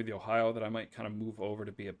have the Army of the Ohio that I might kind of move over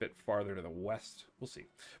to be a bit farther to the west. We'll see.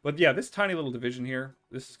 But yeah, this tiny little division here,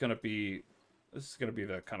 this is going to be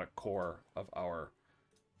the kind of core of our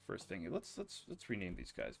first thing. Let's rename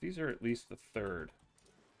these guys. These are at least the 3rd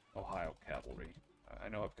Ohio Cavalry. I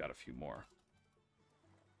know I've got a few more.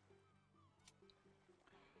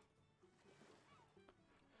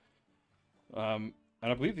 And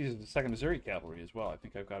I believe these are the 2nd Missouri Cavalry as well. I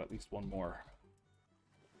think I've got at least one more.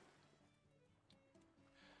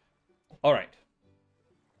 All right.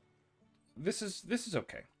 This is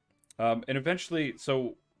okay. And eventually,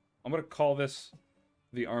 so I'm going to call this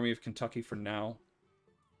the Army of Kentucky for now.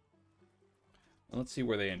 And let's see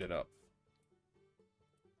where they ended up.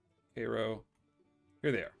 Cairo.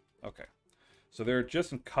 Here they are. Okay. So they're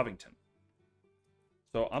just in Covington.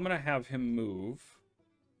 So I'm going to have him move.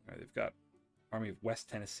 All right, they've got Army of West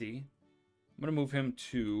Tennessee. I'm going to move him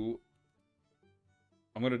to...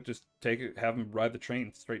 I'm going to just have him ride the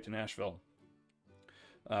train straight to Nashville.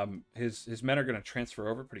 His men are going to transfer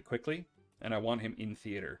over pretty quickly, and I want him in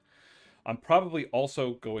theater. I'm probably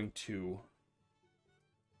also going to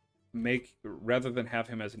make, rather than have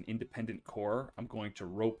him as an independent corps, I'm going to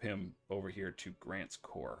rope him over here to Grant's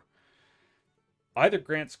corps. Either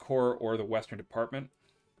Grant's corps or the Western Department,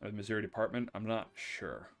 or the Missouri Department, I'm not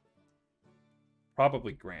sure.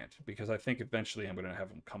 Probably Grant, because I think eventually I'm going to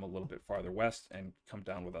have him come a little bit farther west and come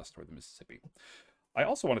down with us toward the Mississippi. I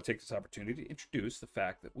also want to take this opportunity to introduce the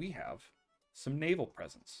fact that we have some naval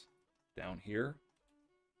presence down here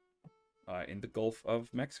in the Gulf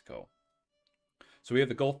of Mexico. So we have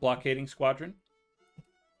the Gulf Blockading Squadron,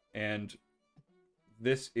 and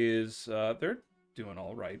this is, they're doing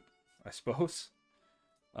all right, I suppose.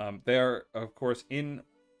 They are, of course, in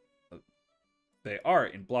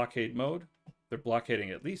blockade mode. they're blockading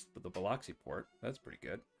at least the Biloxi port. That's pretty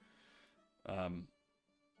good. Or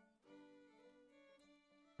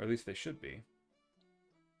at least they should be.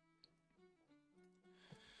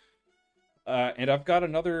 And I've got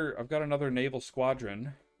another naval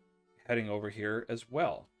squadron heading over here as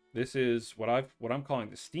well. This is what I'm calling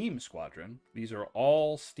the steam squadron. These are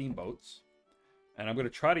all steamboats, and I'm going to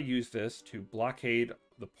try to use this to blockade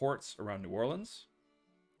the ports around New Orleans.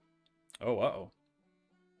 Oh, uh-oh.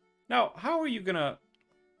 Now, how are you gonna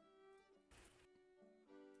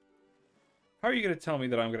tell me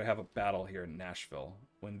that I'm gonna have a battle here in Nashville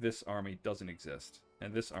when this army doesn't exist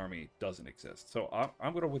and this army doesn't exist? So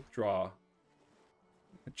I'm gonna withdraw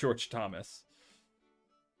George Thomas.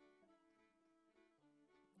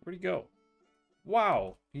 Where'd he go?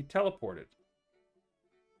 Wow, he teleported.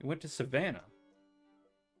 He went to Savannah.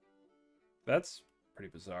 That's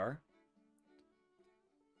pretty bizarre.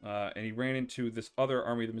 And he ran into this other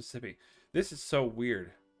army of the Mississippi. This is so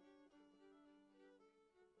weird.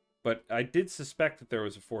 But I did suspect that there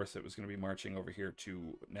was a force that was going to be marching over here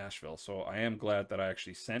to Nashville. So I am glad that I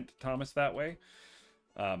actually sent Thomas that way.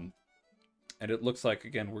 And it looks like,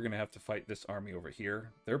 again, we're going to have to fight this army over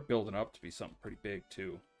here. They're building up to be something pretty big,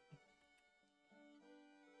 too.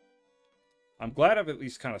 I'm glad I've at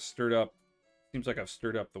least kind of stirred up. Seems like I've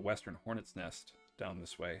stirred up the Western Hornet's Nest down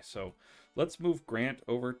this way. So let's move Grant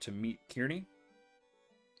over to meet Kearney,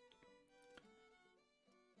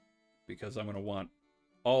 because I'm going to want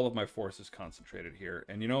all of my forces concentrated here.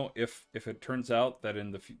 And you know, if it turns out that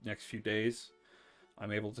in the next few days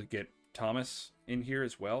I'm able to get Thomas in here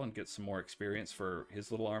as well and get some more experience for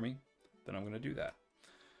his little army, then I'm going to do that.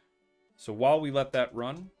 So while we let that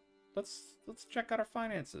run, let's check out our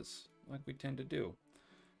finances like we tend to do.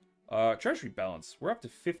 Treasury balance, we're up to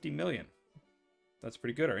 50 million. That's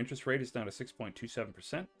pretty good. Our interest rate is down to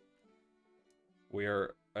 6.27%. We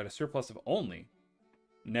are at a surplus of only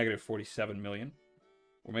negative 47 million.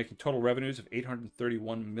 We're making total revenues of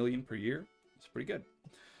 831 million per year. It's pretty good.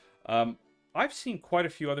 I've seen quite a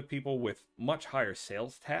few other people with much higher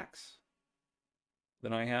sales tax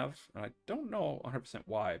than I have. And I don't know 100%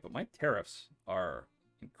 why, but my tariffs are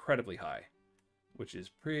incredibly high, which is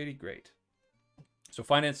pretty great. So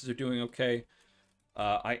finances are doing okay.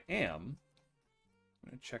 I'm going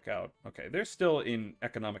to check out. Okay, they're still in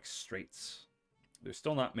economic straits. They're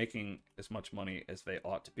still not making as much money as they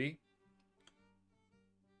ought to be.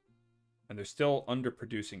 And they're still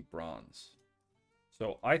underproducing bronze.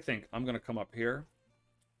 So I think I'm going to come up here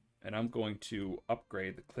and I'm going to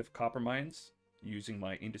upgrade the Cliff Copper Mines using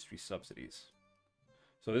my industry subsidies.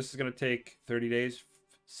 So this is going to take 30 days,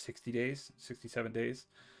 60 days, 67 days.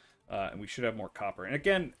 And we should have more copper. And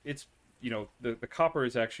again, it's, you know, the copper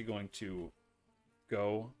is actually going to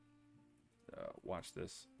go, watch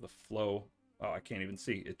this, the flow. Oh, I can't even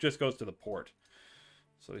see. It just goes to the port.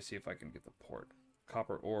 So let's see if I can get the port.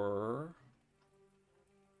 Copper ore.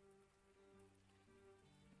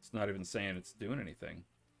 It's not even saying it's doing anything.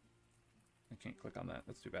 I can't click on that.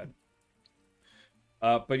 That's too bad.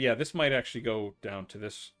 But yeah, this might actually go down to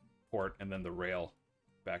this port and then the rail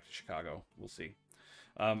back to Chicago. We'll see.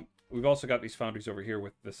 We've also got these foundries over here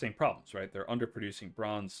with the same problems, right? They're underproducing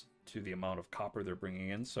bronze to the amount of copper they're bringing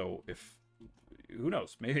in. So if, who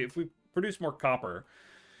knows, maybe if we produce more copper,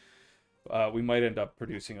 we might end up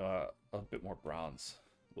producing a bit more bronze.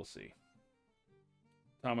 We'll see.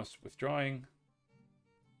 Thomas withdrawing.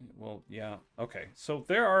 Well, yeah. Okay. So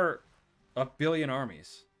there are 1 billion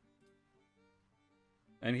armies.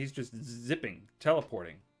 And he's just zipping,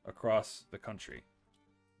 teleporting across the country.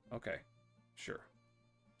 Okay. Sure.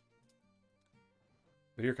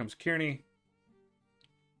 But here comes Kearney.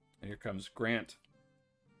 And here comes Grant.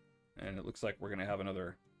 And it looks like we're going to have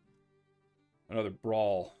another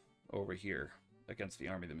brawl over here against the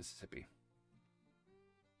Army of the Mississippi.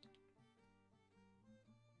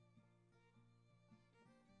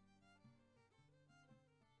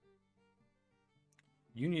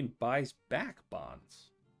 Union buys back bonds.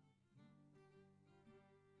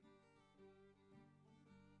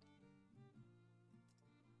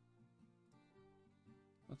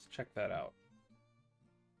 Let's check that out.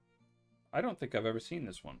 I don't think I've ever seen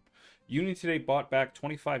this one. Union today bought back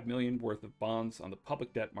 25 million worth of bonds on the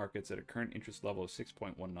public debt markets at a current interest level of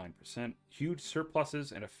 6.19%. Huge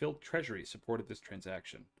surpluses and a filled treasury supported this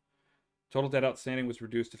transaction. Total debt outstanding was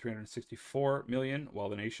reduced to 364 million, while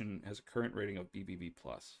the nation has a current rating of BBB+.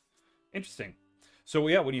 Interesting. So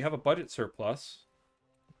yeah, when you have a budget surplus,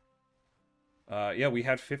 yeah, we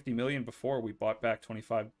had 50 million before. We bought back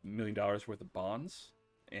 $25 million worth of bonds.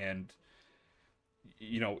 And,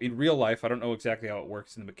 you know, in real life, I don't know exactly how it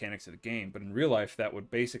works in the mechanics of the game, but in real life, that would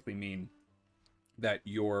basically mean that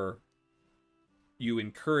your you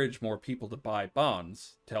encourage more people to buy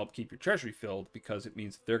bonds to help keep your treasury filled, because it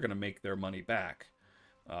means they're going to make their money back.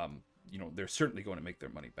 You know, they're certainly going to make their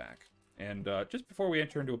money back. And just before we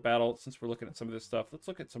enter into a battle, since we're looking at some of this stuff, let's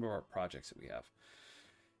look at some of our projects that we have.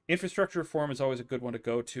 Infrastructure reform is always a good one to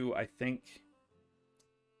go to. I think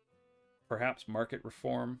perhaps market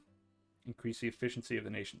reform, increase the efficiency of the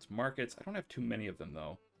nation's markets. I don't have too many of them,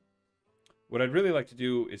 though. What I'd really like to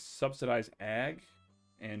do is subsidize ag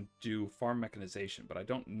and do farm mechanization, but I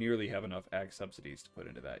don't nearly have enough ag subsidies to put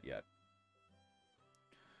into that yet.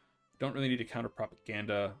 Don't really need to counter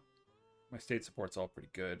propaganda. My state support's all pretty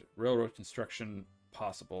good. Railroad construction,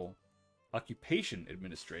 possible. Occupation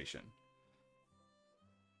administration.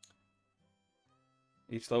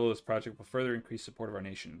 Each level of this project will further increase support of our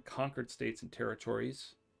nation in conquered states and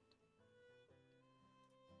territories.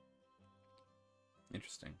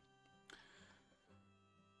 Interesting.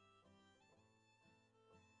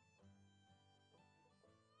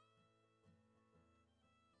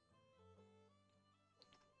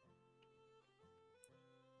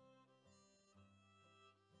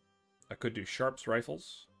 I could do Sharps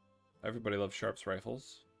rifles. Everybody loves Sharps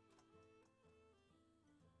rifles.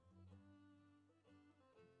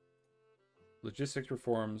 Logistics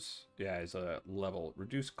reforms, yeah, is a level.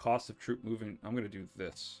 Reduce cost of troop moving. I'm going to do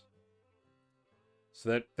this.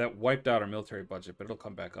 So that wiped out our military budget, but it'll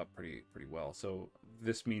come back up pretty well. So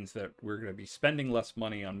this means that we're going to be spending less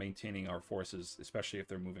money on maintaining our forces, especially if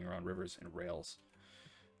they're moving around rivers and rails,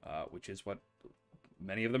 which is what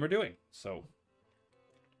many of them are doing. So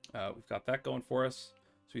we've got that going for us.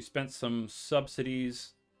 So we spent some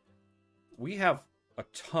subsidies. We have a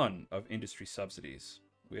ton of industry subsidies.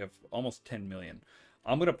 We have almost 10 million.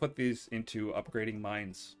 I'm going to put these into upgrading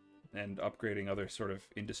mines and upgrading other sort of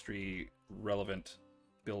industry relevant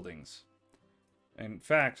buildings. In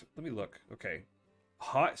fact, let me look. Okay.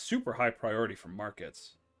 Super high priority for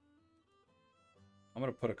markets. I'm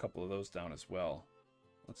going to put a couple of those down as well.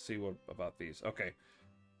 Let's see what about these. Okay.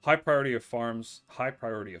 High priority of farms, high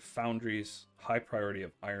priority of foundries, high priority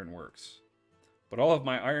of ironworks. But all of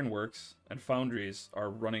my ironworks and foundries are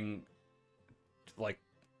running like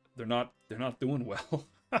they're not doing well.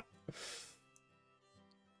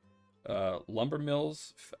 Lumber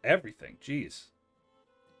mills, everything. Jeez.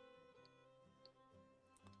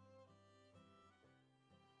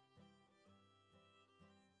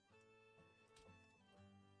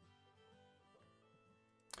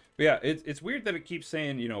 But yeah, it's weird that it keeps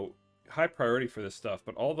saying, you know, high priority for this stuff,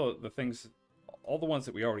 but all the things, all the ones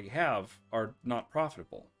that we already have are not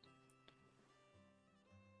profitable.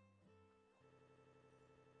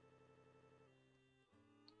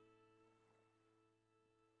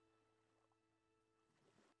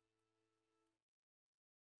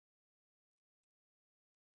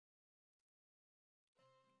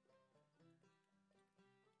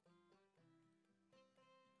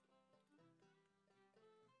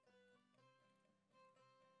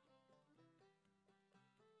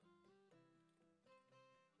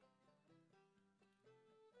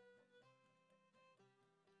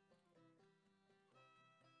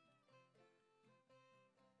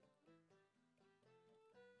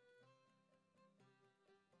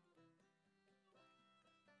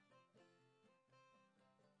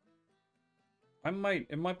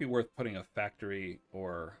 It might be worth putting a factory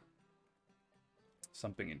or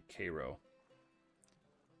something in Cairo.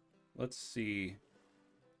 Let's see.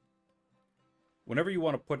 Whenever you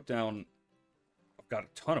want to put down, I've got a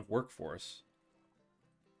ton of workforce.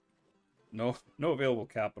 No available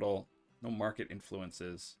capital, no market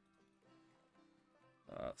influences.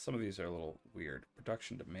 Some of these are a little weird.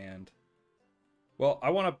 Production demand. Well, I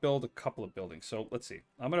want to build a couple of buildings. So let's see.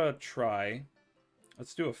 I'm going to try.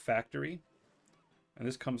 Let's do a factory. And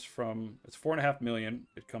this comes from, it's 4.5 million.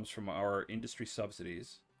 It comes from our industry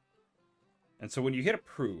subsidies. And so when you hit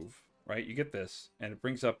approve, right, you get this, and it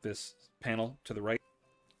brings up this panel to the right.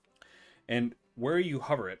 And where you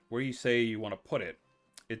hover it, where you say you want to put it,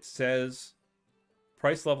 it says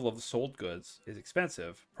price level of the sold goods is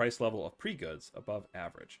expensive, price level of pre-goods above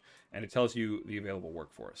average. And it tells you the available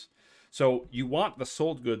workforce. So you want the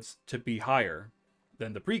sold goods to be higher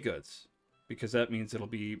than the pre-goods, because that means it'll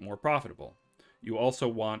be more profitable. You also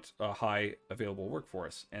want a high available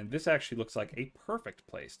workforce. And this actually looks like a perfect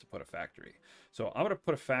place to put a factory. So I'm going to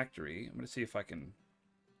put a factory. I'm going to see if I can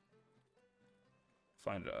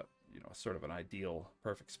find a, you know, sort of an ideal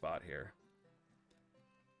perfect spot here.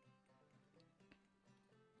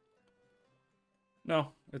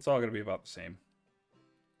 No, it's all going to be about the same.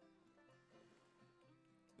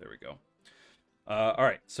 There we go. All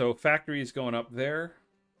right, so factory is going up there.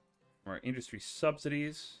 Our industry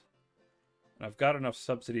subsidies. And I've got enough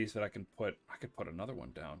subsidies that I could put another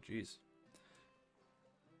one down. Jeez.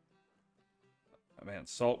 Man,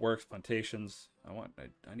 salt works, plantations.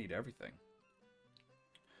 I need everything.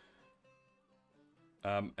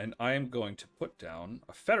 And I am going to put down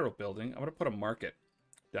a federal building. I'm going to put a market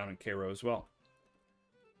down in Cairo as well.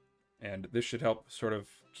 And this should help sort of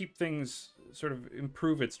keep things, sort of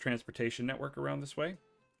improve its transportation network around this way.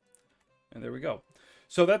 And there we go.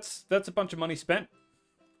 So that's a bunch of money spent.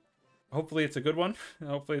 Hopefully it's a good one.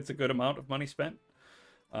 Hopefully it's a good amount of money spent.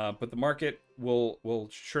 But the market will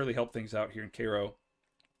surely help things out here in Cairo.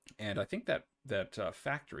 And I think that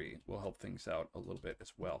factory will help things out a little bit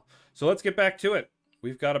as well. So let's get back to it.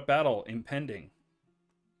 We've got a battle impending.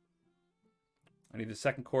 I need the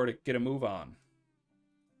Second Corps to get a move on.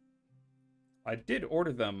 I did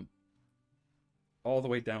order them all the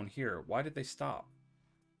way down here. Why did they stop?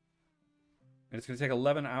 And it's going to take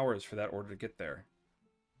 11 hours for that order to get there.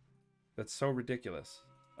 That's so ridiculous.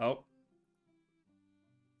 Oh.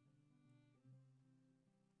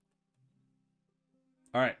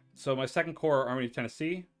 All right. So my Second Corps, Army of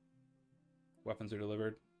Tennessee. Weapons are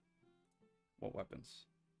delivered. What weapons?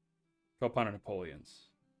 12-pounder Napoleons.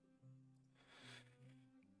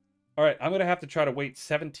 All right. I'm going to have to try to wait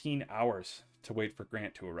 17 hours to wait for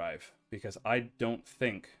Grant to arrive, because I don't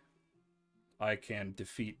think I can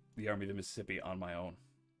defeat the Army of the Mississippi on my own.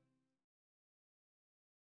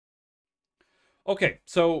 Okay,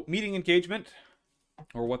 so meeting engagement,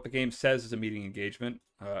 or what the game says is a meeting engagement.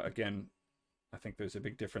 Again, I think there's a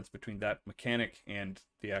big difference between that mechanic and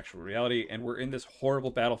the actual reality, and we're in this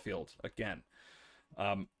horrible battlefield again.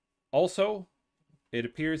 Also, it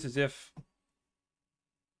appears as if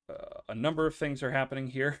a number of things are happening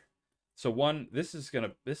here. So one, this is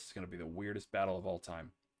gonna be the weirdest battle of all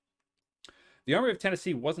time. The Army of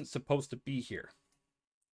Tennessee wasn't supposed to be here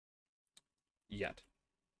yet.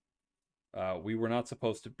 We were not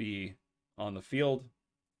supposed to be on the field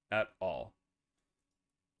at all.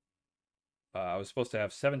 I was supposed to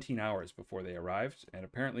have 17 hours before they arrived, and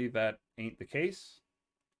apparently that ain't the case.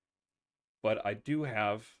 But I do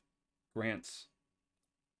have Grant's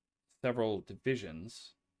several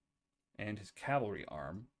divisions and his cavalry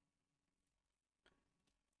arm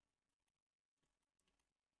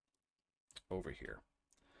over here.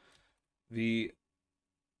 The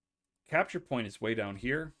capture point is way down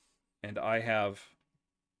here, and I have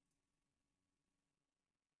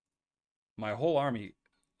my whole army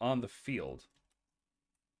on the field.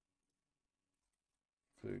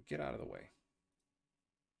 So get out of the way.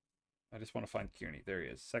 I just want to find Kearney. There he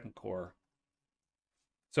is. Second Corps.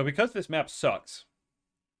 So because this map sucks,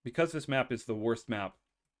 because this map is the worst map,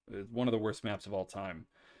 one of the worst maps of all time,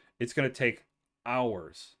 it's going to take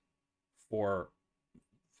hours for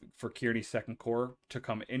Kearney's Second Corps to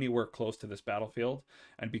come anywhere close to this battlefield.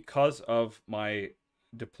 And because of my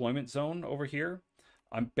deployment zone over here,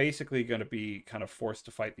 I'm basically going to be kind of forced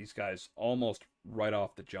to fight these guys almost right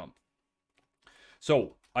off the jump.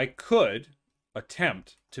 So I could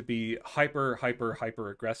attempt to be hyper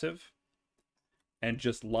aggressive and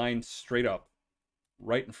just line straight up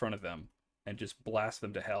right in front of them and just blast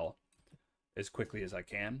them to hell as quickly as I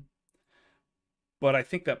can. But I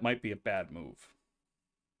think that might be a bad move.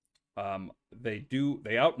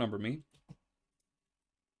 They outnumber me.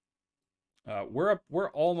 We're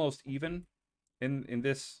almost even in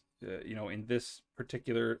this in this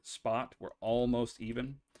particular spot. We're almost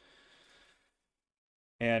even,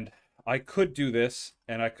 and I could do this,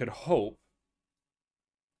 and I could hope.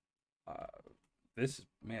 This is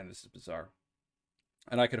bizarre,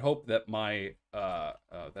 and I could hope that my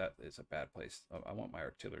that is a bad place. I want my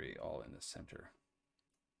artillery all in the center.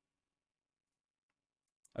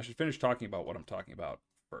 I should finish talking about what I'm talking about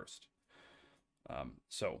first.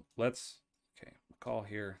 So let's, okay, McCall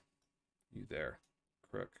here, you there,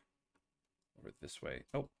 Crook, over this way.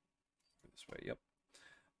 Oh, over this way, yep.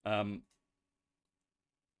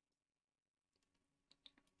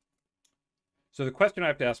 So the question I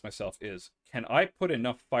have to ask myself is, can I put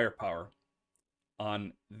enough firepower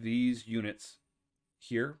on these units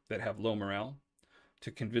here that have low morale to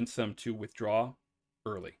convince them to withdraw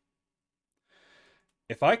early?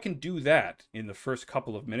 If I can do that in the first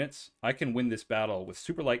couple of minutes, I can win this battle with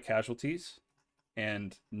super light casualties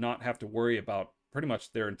and not have to worry about pretty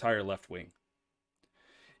much their entire left wing.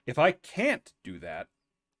 If I can't do that,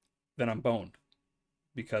 then I'm boned,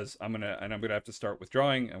 because I'm gonna have to start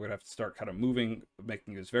withdrawing. I'm gonna have to start kind of moving,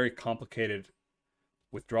 making this very complicated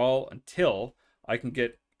withdrawal until I can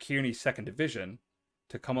get Kearney's 2nd Division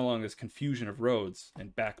to come along this confusion of roads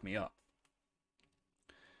and back me up.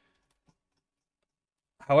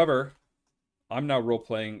 However, I'm now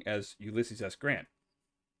role-playing as Ulysses S. Grant.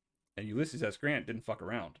 And Ulysses S. Grant didn't fuck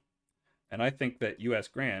around. And I think that U.S.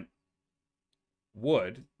 Grant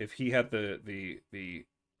would, if he had the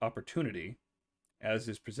opportunity, as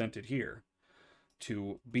is presented here,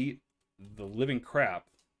 to beat the living crap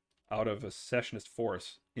out of a secessionist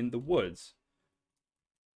force in the woods,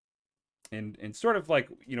 and sort of like,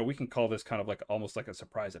 you know, we can call this kind of like almost like a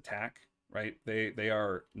surprise attack, right? They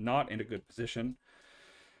are not in a good position.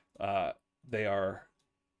 They are,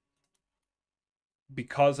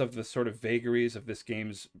 because of the sort of vagaries of this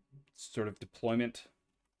game's sort of deployment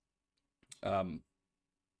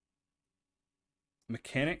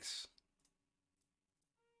mechanics,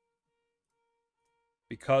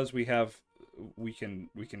 because we can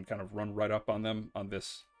kind of run right up on them on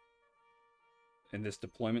this, in this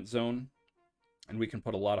deployment zone, and we can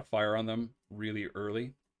put a lot of fire on them really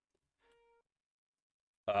early.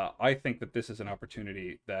 I think that this is an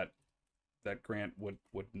opportunity that Grant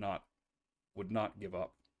would not give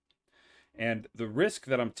up. And the risk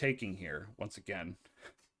that I'm taking here, once again,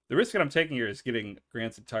 the risk that I'm taking here is getting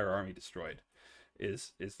Grant's entire army destroyed.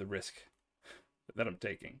 Is the risk that I'm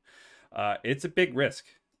taking. It's a big risk.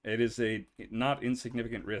 It is a not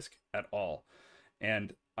insignificant risk at all.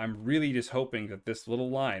 And I'm really just hoping that this little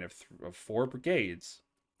line of 4 brigades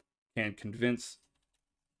can convince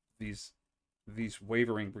these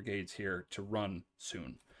wavering brigades here to run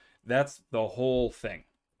soon. That's the whole thing.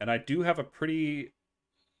 And I do have a pretty,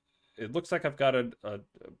 it looks like I've got a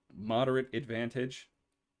moderate advantage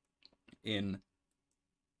in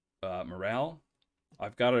morale.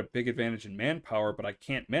 I've got a big advantage in manpower, but I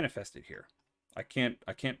can't manifest it here. I can't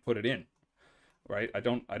put it in, right? I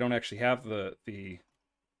don't actually have the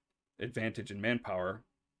advantage in manpower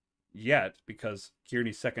yet, because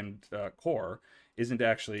Kearny's 2nd Corps isn't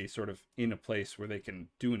actually sort of in a place where they can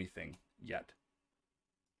do anything yet,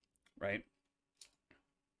 right?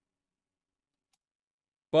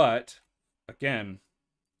 But again,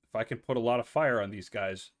 if I can put a lot of fire on these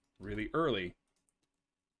guys really early,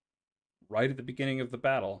 right at the beginning of the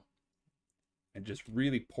battle, and just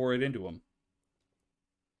really pour it into them,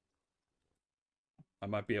 I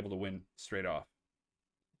might be able to win straight off.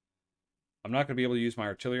 I'm not going to be able to use my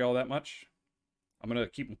artillery all that much. I'm going to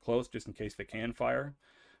keep them close just in case they can fire.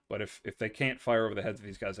 But if they can't fire over the heads of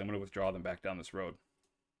these guys, I'm going to withdraw them back down this road,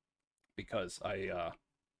 because I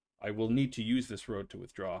will need to use this road to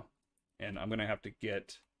withdraw, and I'm going to have to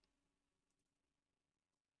get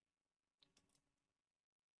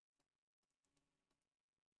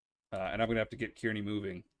and I'm going to have to get Kearny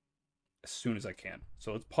moving as soon as I can.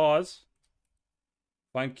 So let's pause,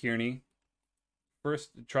 find Kearny.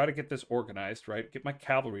 First, try to get this organized, right? Get my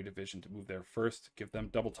cavalry division to move there first, give them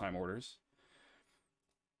double time orders.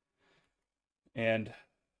 And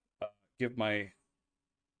give my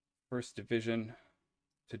 1st division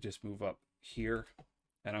to just move up here.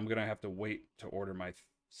 And I'm going to have to wait to order my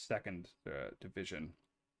 2nd division,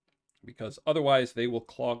 because otherwise they will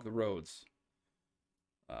clog the roads.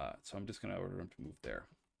 So I'm just going to order them to move there.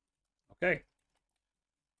 Okay.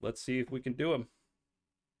 Let's see if we can do them.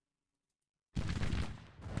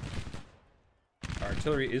 Our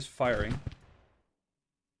artillery is firing.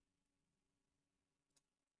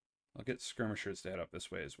 I'll get skirmishers to head up this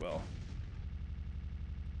way as well.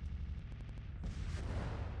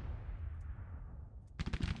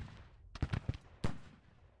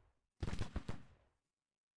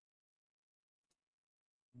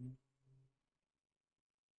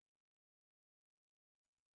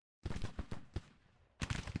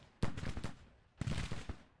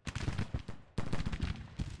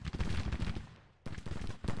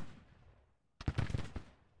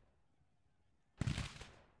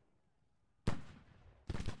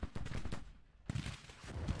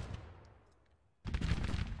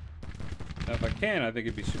 Now, if I can, I think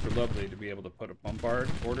it'd be super lovely to be able to put a bombard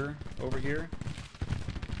order over here.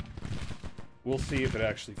 We'll see if it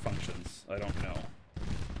actually functions. I don't know.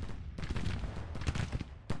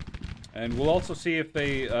 And we'll also see if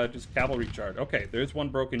they just cavalry charge. Okay, there's one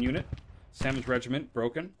broken unit. Sam's regiment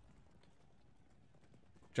broken.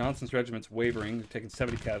 Johnson's regiment's wavering. They're taking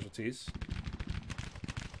 70 casualties.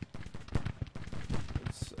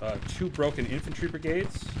 It's 2 broken infantry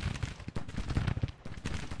brigades.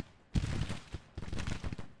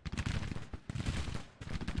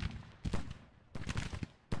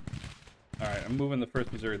 Alright, I'm moving the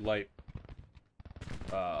 1st Missouri Light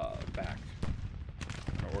back.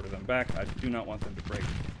 I'm going to order them back. I do not want them to break.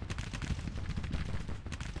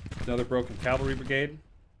 Another broken cavalry brigade.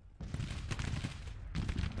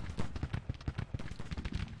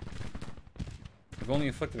 I've only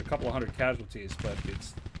inflicted a couple of 100 casualties, but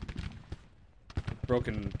it's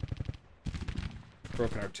broken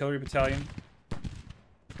artillery battalion.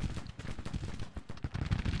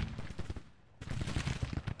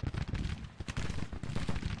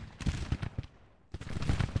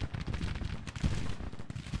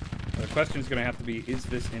 question is going to have to be, is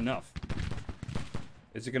this enough?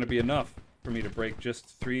 Is it going to be enough for me to break just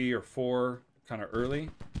 3 or 4 kind of early?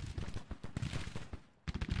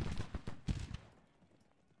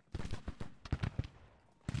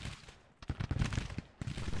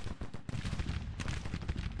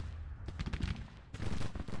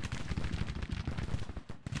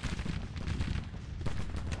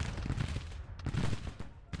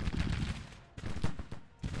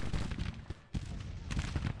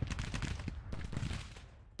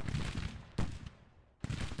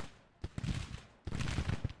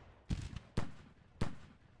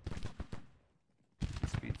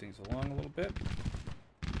 Things along a little bit.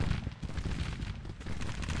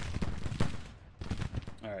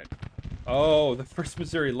 All right. Oh, the 1st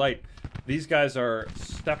Missouri Light. These guys are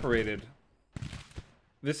separated.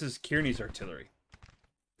 This is Kearney's artillery.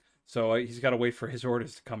 So he's got to wait for his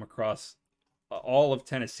orders to come across all of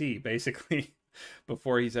Tennessee, basically,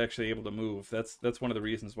 before he's actually able to move. That's one of the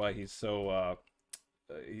reasons why he's so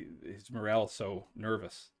his morale is so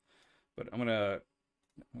nervous. But I'm gonna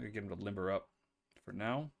get him to limber up for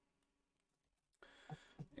now.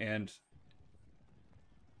 And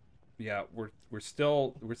yeah,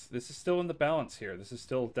 this is still in the balance here. This is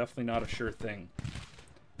still definitely not a sure thing.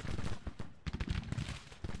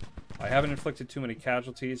 I haven't inflicted too many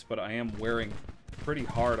casualties, but I am wearing pretty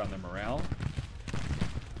hard on their morale.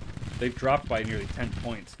 They've dropped by nearly 10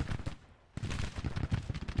 points.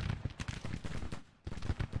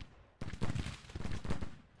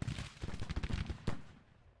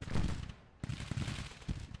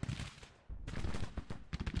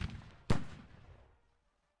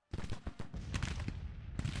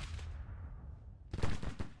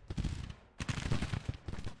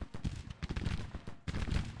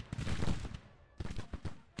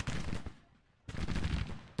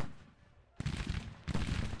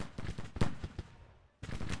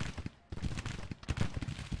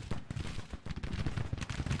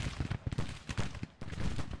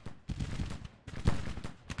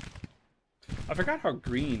 I forgot how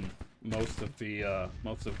green most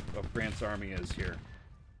of Grant's army is here.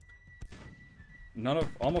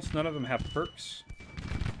 Almost none of them have perks.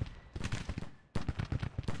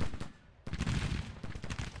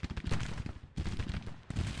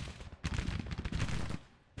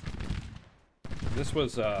 This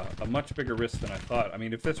was a much bigger risk than I thought. I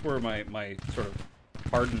mean, if this were my sort of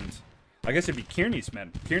hardened, I guess it'd be Kearney's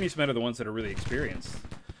men. Kearney's men are the ones that are really experienced.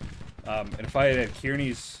 And if I had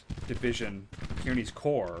Kearney's division, Kearney's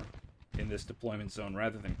corps in this deployment zone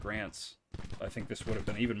rather than Grant's, I think this would have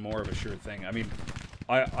been even more of a sure thing. I mean,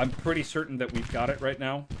 I'm pretty certain that we've got it right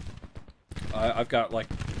now. I've got, like,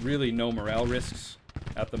 really no morale risks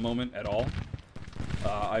at the moment at all.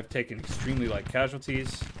 I've taken extremely light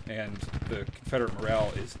casualties, and the Confederate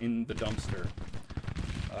morale is in the dumpster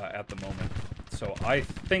at the moment. So I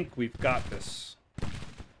think we've got this.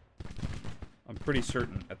 I'm pretty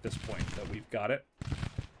certain at this point that we've got it.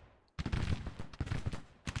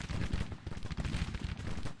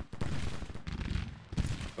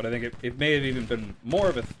 But I think it may have even been more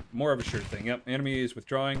of a sure thing. Yep, enemy is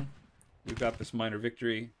withdrawing. We've got this minor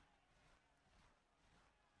victory.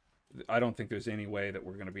 I don't think there's any way that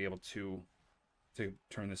we're going to be able to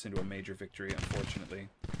turn this into a major victory, unfortunately.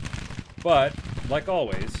 But like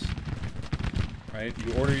always, right?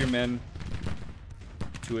 You order your men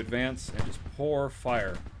to advance and just pour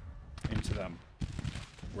fire into them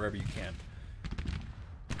wherever you can.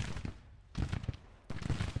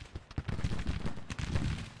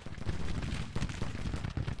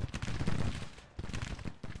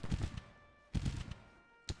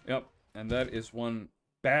 Yep, and that is one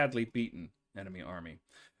badly beaten enemy army.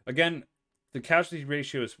 Again, the casualty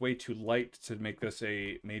ratio is way too light to make this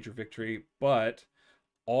a major victory, but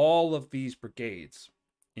all of these brigades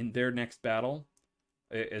in their next battle,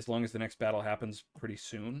 as long as the next battle happens pretty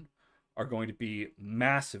soon, are going to be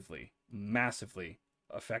massively, massively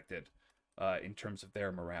affected in terms of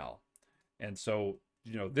their morale. And so,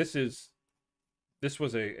 you know, this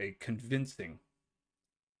was a convincing,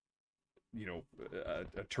 you know,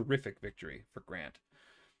 a terrific victory for Grant.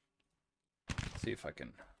 Let's see if I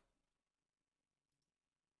can.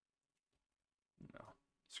 No,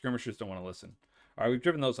 skirmishers don't want to listen. All right, we've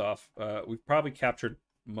driven those off. We've probably captured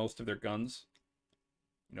most of their guns.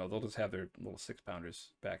 You know, they'll just have their little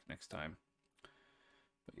 6-pounders back next time.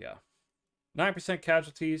 But yeah, 9%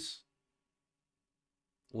 casualties,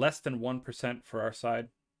 less than 1% for our side.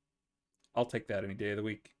 I'll take that any day of the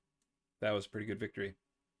week. That was a pretty good victory.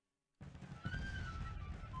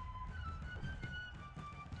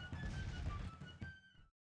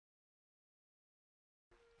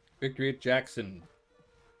 Victory at Jackson.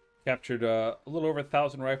 Captured a little over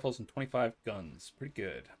 1,000 rifles and 25 guns. Pretty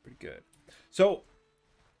good, pretty good. So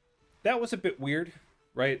that was a bit weird,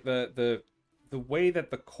 right? The way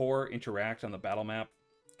that the corps interact on the battle map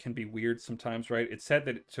can be weird sometimes, right? It said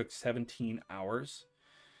that it took 17 hours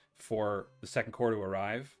for the second corps to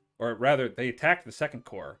arrive, or rather, they attacked the second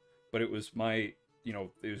corps, but it was it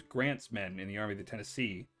was Grant's men in the Army of the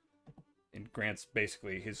Tennessee, and Grant's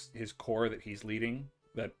basically his corps that he's leading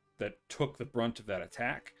that took the brunt of that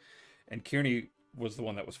attack, and Kearney was the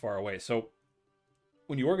one that was far away. So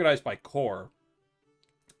when you organize by corps,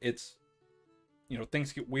 it's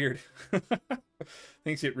things get weird.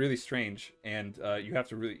 Things get really strange, and you have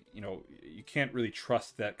to really, you can't really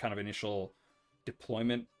trust that kind of initial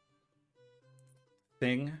deployment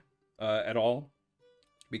thing at all,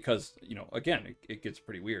 because again, it gets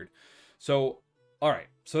pretty weird. So all right,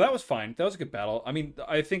 so that was fine. That was a good battle. I mean,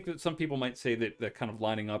 I think that some people might say that kind of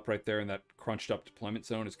lining up right there in that crunched up deployment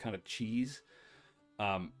zone is kind of cheese,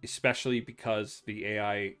 especially because the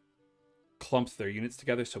AI clumps their units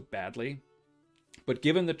together so badly. But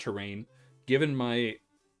given the terrain, given my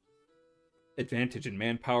advantage in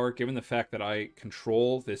manpower, given the fact that I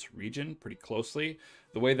control this region pretty closely,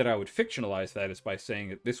 the way that I would fictionalize that is by saying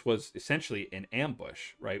that this was essentially an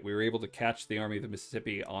ambush, right? We were able to catch the Army of the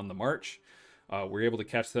Mississippi on the march. We were able to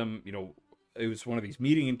catch them, it was one of these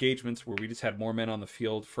meeting engagements where we just had more men on the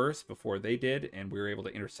field first before they did, and we were able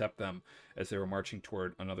to intercept them as they were marching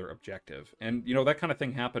toward another objective. And, that kind of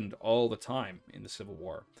thing happened all the time in the Civil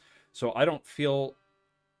War. So I don't feel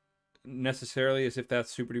necessarily as if that's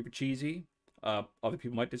super duper cheesy. Other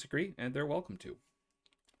people might disagree, and they're welcome to.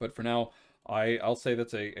 But for now, I'll say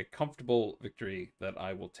that's a comfortable victory that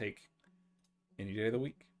I will take any day of the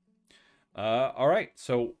week. All right,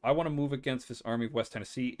 so I want to move against this Army of West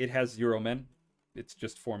Tennessee. It has 0 men. It's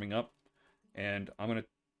just forming up, and I'm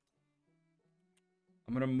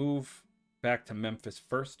gonna move back to Memphis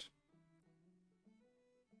first,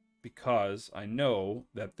 because I know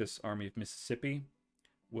that this Army of Mississippi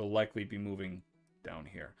will likely be moving down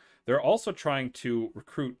here. They're also trying to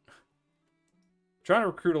recruit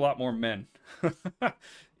a lot more men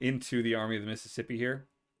into the Army of the Mississippi here.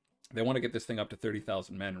 They want to get this thing up to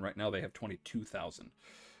 30,000 men. Right now they have 22,000.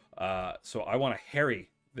 So I want to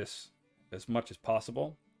harry this as much as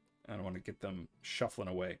possible, and I want to get them shuffling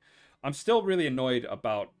away. I'm still really annoyed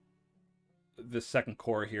about the second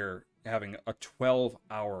corps here having a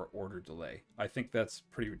 12-hour order delay. I think that's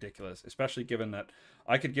pretty ridiculous, especially given that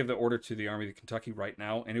I could give the order to the Army of Kentucky right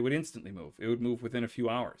now and it would instantly move. It would move within a few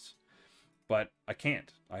hours. But I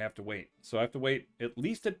can't. I have to wait. So I have to wait at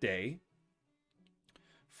least a day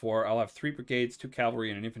for, I'll have 3 brigades, 2 cavalry,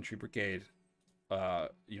 and an infantry brigade,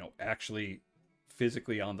 actually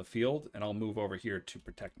physically on the field, and I'll move over here to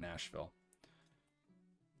protect Nashville.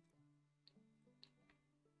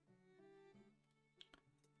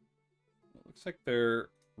 It looks like their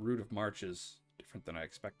route of march is different than I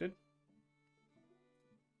expected.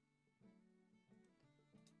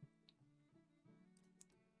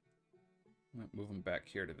 I'm move them back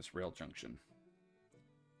here to this rail junction.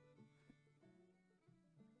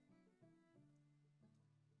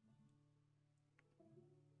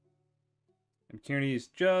 And Kearney's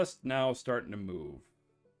just now starting to move.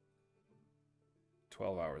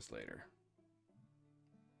 12 hours later.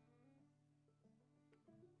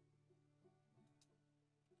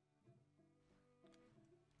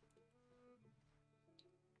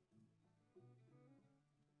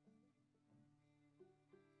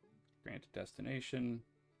 Grant at destination.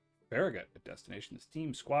 Farragut at destination. The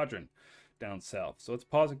Steam Squadron down south. So let's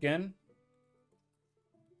pause again.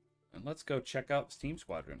 And let's go check out the Steam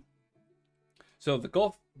Squadron. So the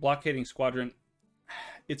Gulf Blockading Squadron,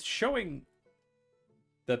 it's showing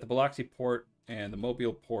that the Biloxi port and the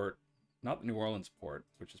Mobile port, not the New Orleans port,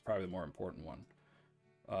 which is probably the more important one,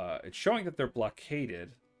 it's showing that they're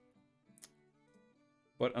blockaded.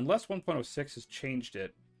 But unless 1.06 has changed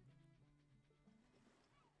it,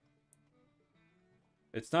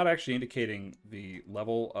 it's not actually indicating the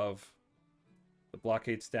level of the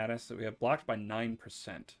blockade status. So we have blocked by 9%.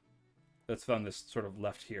 That's on this sort of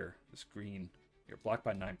left here, this green. You're blocked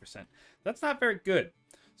by 9%. That's not very good.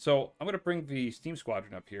 So I'm going to bring the Steam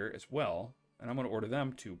Squadron up here as well, and I'm going to order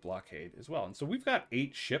them to blockade as well. And so we've got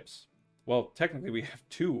 8 ships. Well, technically we have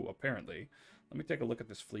 2, apparently. Let me take a look at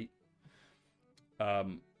this fleet.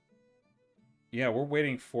 Yeah, we're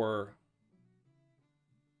waiting for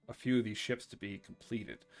a few of these ships to be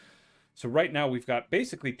completed. So right now we've got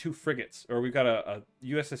basically 2 frigates, or we've got a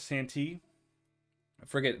USS Santee, a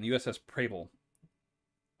frigate, and the USS Preble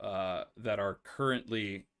that are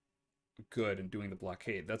currently good in doing the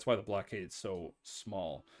blockade. That's why the blockade is so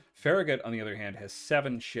small. Farragut, on the other hand, has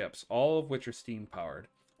 7 ships, all of which are steam powered,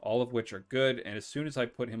 all of which are good. And as soon as I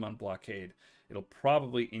put him on blockade, it'll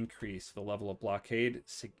probably increase the level of blockade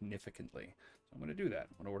significantly. So I'm going to do that.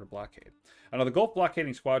 I'm going to order blockade. I know the Gulf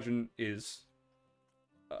Blockading Squadron is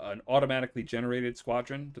an automatically generated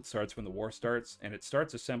squadron that starts when the war starts, and it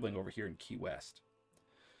starts assembling over here in Key West.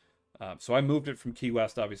 So I moved it from Key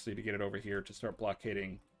West, obviously, to get it over here to start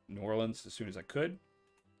blockading New Orleans as soon as I could.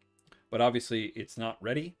 But obviously, it's not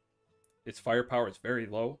ready. Its firepower is very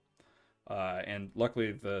low. And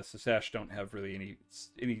luckily, the Sasach don't have really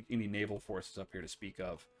any naval forces up here to speak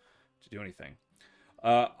of to do anything.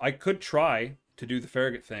 I could try to do the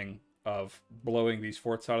Farragut thing of blowing these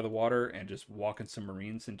forts out of the water and just walking some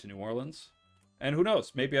Marines into New Orleans. And who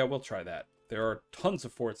knows, maybe I will try that. There are tons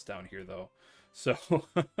of forts down here, though. So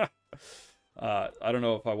I don't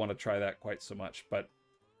know if I want to try that quite so much, but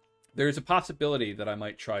there's a possibility that I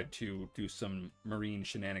might try to do some Marine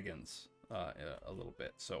shenanigans a little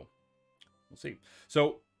bit. So we'll see.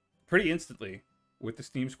 So pretty instantly, with the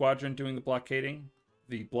Steam Squadron doing the blockading,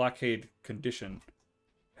 the blockade condition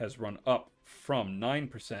has run up from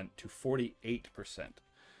 9% to 48%.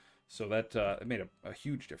 So that it made a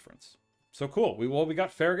huge difference. So cool. We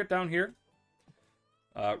got Farragut down here,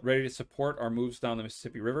 ready to support our moves down the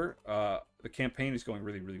Mississippi River. The campaign is going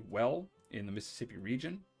really, really well in the Mississippi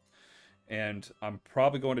region. And I'm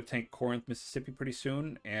probably going to tank Corinth, Mississippi pretty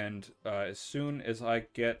soon. And as soon as I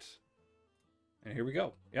get... And here we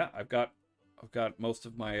go. Yeah, I've got most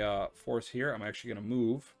of my force here. I'm actually going to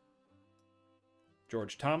move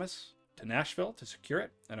George Thomas to Nashville to secure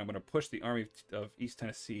it. And I'm going to push the Army of East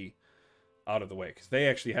Tennessee out of the way, because they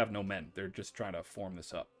actually have no men. They're just trying to form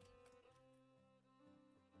this up.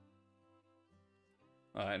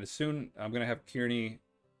 And as soon, I'm going to have Kearney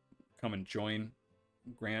come and join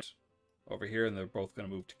Grant over here, and they're both going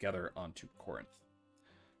to move together onto Corinth.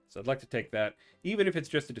 So I'd like to take that, even if it's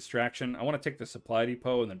just a distraction. I want to take the supply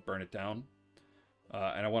depot and then burn it down.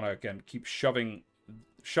 And I want to, again, keep shoving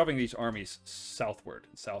these armies southward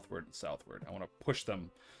and southward and southward. I want to push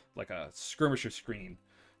them like a skirmisher screen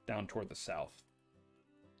down toward the south.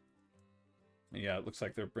 And yeah, it looks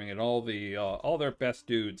like they're bringing all their best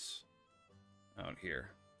dudes out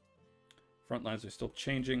here. Front lines are still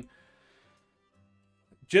changing.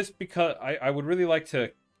 Just because I would really like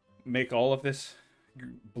to make all of this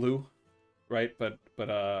blue, right? But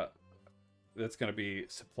that's going to be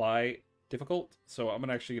supply difficult. So I'm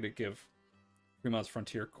actually going to give Fremont's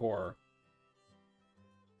Frontier Corps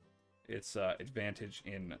its advantage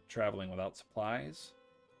in traveling without supplies.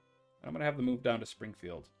 And I'm going to have them move down to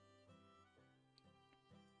Springfield.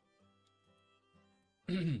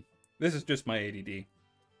 This is just my ADD.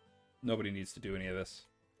 Nobody needs to do any of this.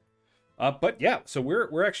 But yeah, so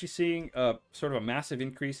we're actually seeing sort of a massive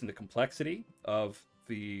increase in the complexity of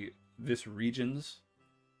this region's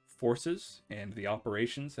forces and the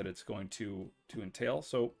operations that it's going to entail.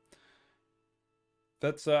 So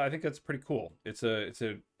that's I think that's pretty cool.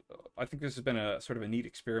 I think this has been a sort of a neat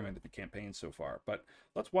experiment in the campaign so far. But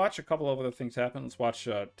let's watch a couple of other things happen. Let's watch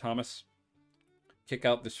Thomas kick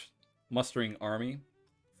out this mustering army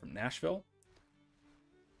from Nashville.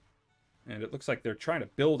 And it looks like they're trying to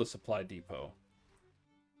build a supply depot,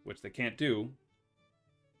 which they can't do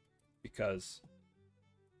because,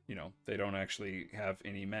 you know, they don't actually have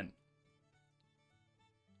any men.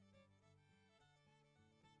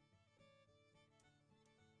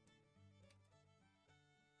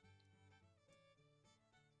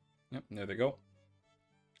 Yep, there they go.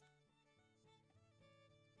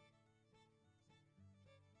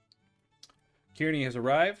 Kearney has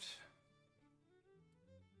arrived.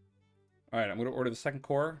 All right, I'm going to order the Second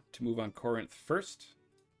Corps to move on Corinth first.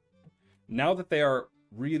 Now that they are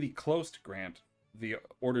really close to Grant, the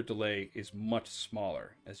order delay is much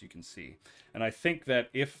smaller, as you can see. And I think that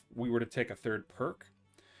if we were to take a third perk,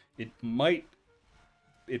 it might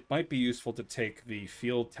be useful to take the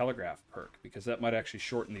Field Telegraph perk, because that might actually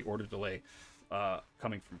shorten the order delay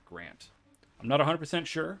coming from Grant. I'm not 100%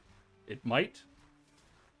 sure. It might.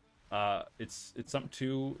 It's something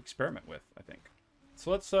to experiment with, I think. So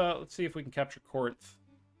let's see if we can capture Corinth.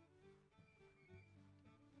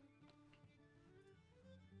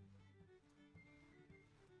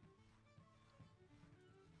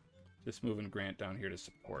 Just moving Grant down here to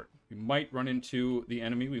support. We might run into the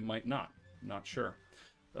enemy, we might not. I'm not sure.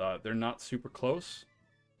 They're not super close,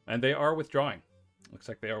 and they are withdrawing. Looks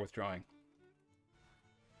like they are withdrawing.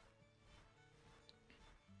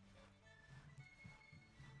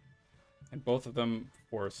 And both of them,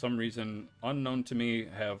 for some reason unknown to me,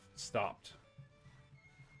 have stopped.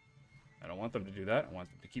 I don't want them to do that. I want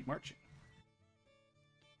them to keep marching.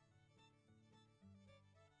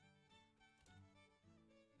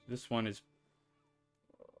 this one is...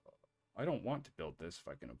 I don't want to build this if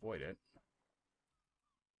I can avoid it.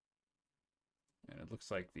 And it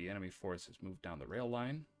looks like the enemy force has moved down the rail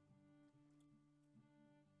line.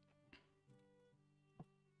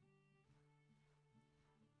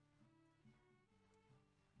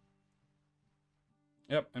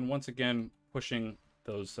 Yep, and once again, pushing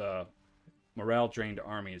those morale-drained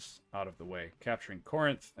armies out of the way. Capturing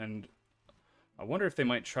Corinth, and I wonder if they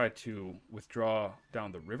might try to withdraw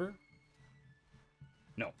down the river.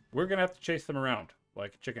 No, we're going to have to chase them around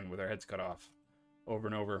like a chicken with our heads cut off over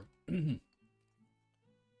and over.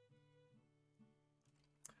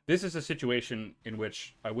 This is a situation in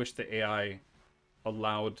which I wish the AI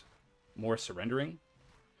allowed more surrendering.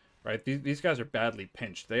 Right? These guys are badly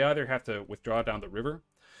pinched. They either have to withdraw down the river.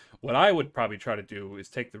 What I would probably try to do is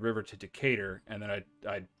take the river to Decatur, and then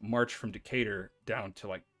I'd march from Decatur down to,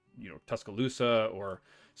 like, you know, Tuscaloosa or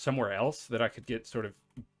somewhere else that I could get sort of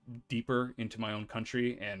deeper into my own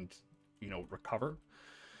country and, you know, recover.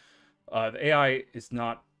 The AI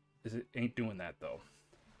ain't doing that, though.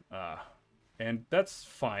 And that's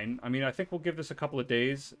fine. I mean, I think we'll give this a couple of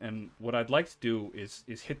days, and what I'd like to do is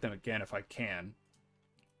hit them again if I can.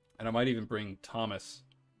 And I might even bring Thomas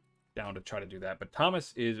down to try to do that. But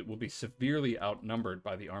Thomas will be severely outnumbered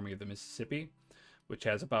by the Army of the Mississippi, which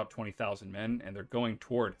has about 20,000 men, and they're going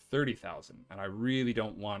toward 30,000. And I really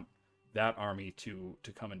don't want that army to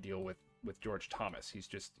come and deal with George Thomas.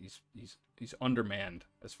 He's undermanned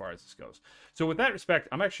as far as this goes. So with that respect,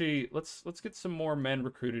 I'm actually let's get some more men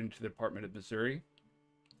recruited into the Department of Missouri.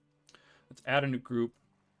 Let's add a new group.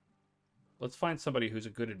 Let's find somebody who's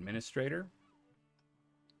a good administrator.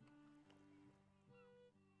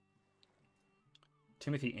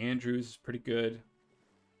 Timothy Andrews is pretty good.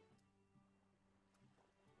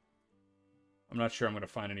 I'm not sure I'm going to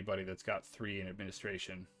find anybody that's got 3 in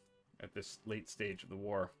administration at this late stage of the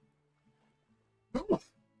war. So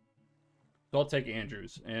I'll take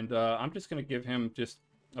Andrews, and I'm just going to give him just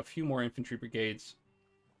a few more infantry brigades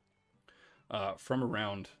from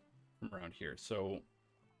around here. So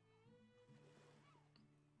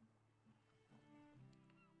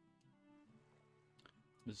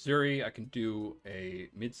Missouri, I can do a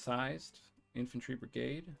mid-sized infantry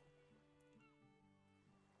brigade.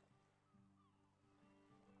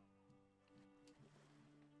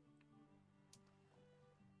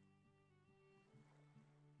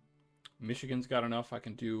 Michigan's got enough. I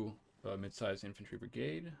can do a mid-sized infantry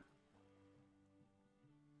brigade.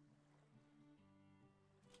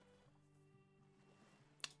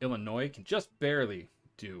 Illinois can just barely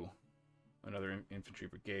do another infantry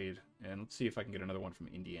brigade. And let's see if I can get another one from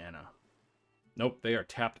Indiana. Nope, they are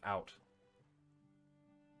tapped out.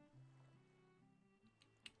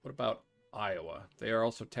 What about Iowa? They are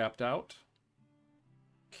also tapped out.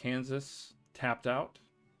 Kansas, tapped out.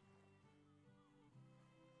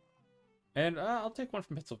 And I'll take one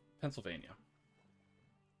from Pennsylvania.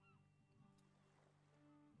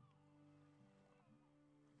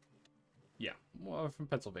 Yeah, well, from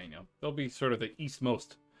Pennsylvania. They'll be sort of the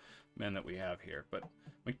eastmost men that we have here. But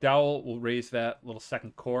McDowell will raise that little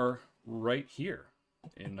second corps right here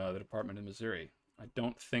in the Department of Missouri. I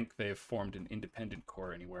don't think they've formed an independent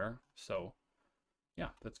corps anywhere. So,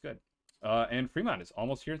 yeah, that's good. And Fremont is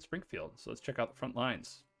almost here in Springfield. So let's check out the front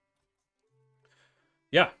lines.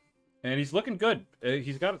 Yeah. And he's looking good.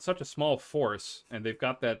 He's got such a small force, and they've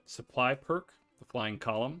got that supply perk, the flying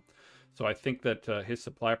column. So I think that his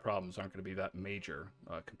supply problems aren't going to be that major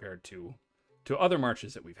compared to other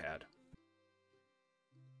marches that we've had.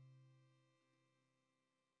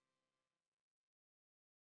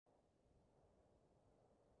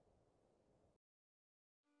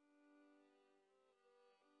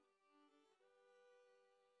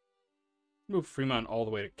 Move Fremont all the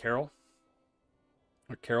way to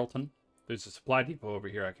Carrollton. There's a supply depot over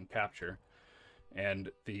here I can capture,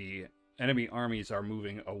 and the enemy armies are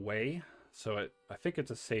moving away, so I think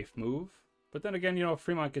it's a safe move. But then again, you know, if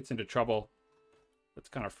Fremont gets into trouble, that's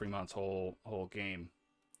kind of Fremont's whole game.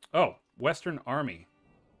 Oh, Western Army,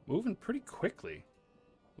 moving pretty quickly,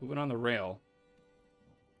 moving on the rail.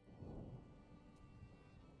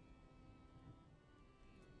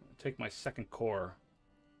 I'll take my second corps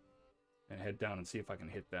and head down and see if I can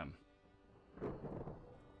hit them.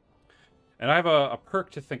 And I have a perk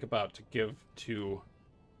to think about to give to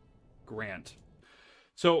Grant.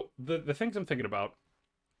 So the things I'm thinking about,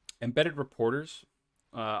 embedded reporters.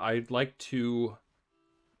 I'd like to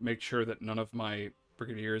make sure that none of my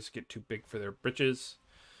brigadiers get too big for their britches,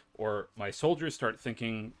 or my soldiers start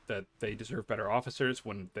thinking that they deserve better officers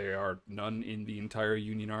when there are none in the entire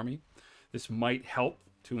Union Army. This might help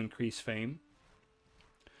to increase fame.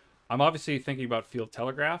 I'm obviously thinking about field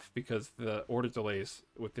telegraph because the order delays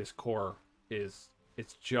with this corps it's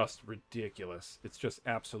just ridiculous. It's just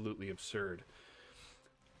absolutely absurd.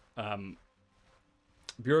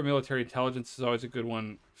 Bureau of Military Intelligence is always a good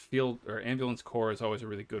one. Field or Ambulance Corps is always a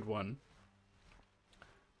really good one.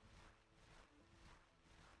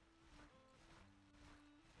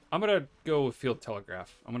 I'm going to go with Field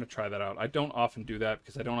Telegraph. I'm going to try that out. I don't often do that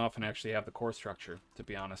because I don't often actually have the corps structure, to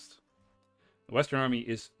be honest. The Western Army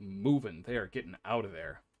is moving. They are getting out of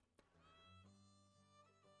there.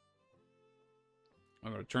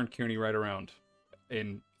 I'm going to turn Kearney right around.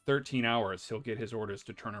 In 13 hours, he'll get his orders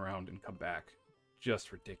to turn around and come back.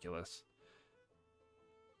 Just ridiculous.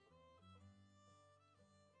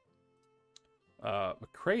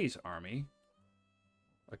 McCrae's army.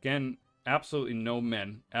 Again, absolutely no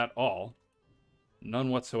men at all. None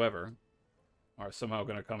whatsoever. Are somehow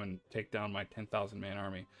going to come and take down my 10,000 man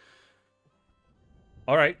army.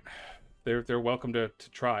 All right. They're welcome to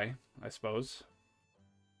try, I suppose.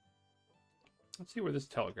 Let's see where this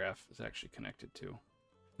telegraph is actually connected to.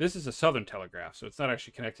 This is a southern telegraph, so it's not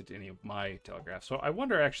actually connected to any of my telegraphs. So I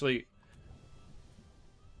wonder, actually,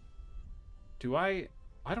 do I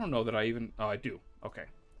don't know that I even... Oh, I do. Okay.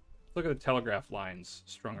 Look at the telegraph lines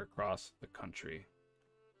strung across the country.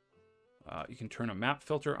 You can turn a map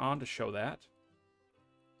filter on to show that.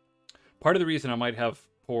 Part of the reason I might have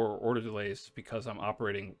poor order delays is because I'm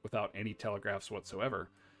operating without any telegraphs whatsoever.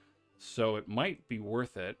 So it might be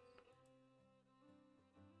worth it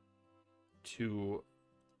to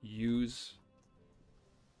use...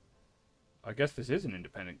 I guess this is an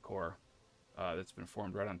independent corps that's been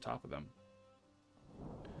formed right on top of them.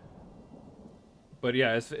 But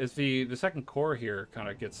yeah, as the second corps here kind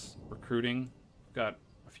of gets recruiting, we've got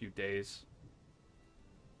a few days.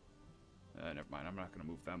 Never mind, I'm not going to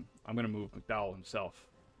move them. I'm going to move McDowell himself.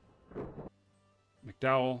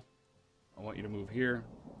 McDowell, I want you to move here.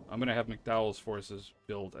 I'm going to have McDowell's forces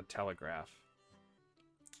build a telegraph.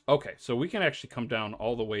 Okay, so we can actually come down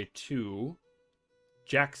all the way to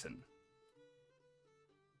Jackson.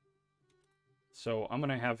 So I'm going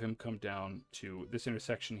to have him come down to this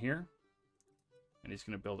intersection here. And he's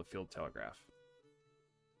going to build a field telegraph.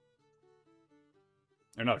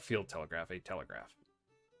 Or not a field telegraph, a telegraph.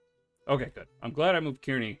 Okay, good. I'm glad I moved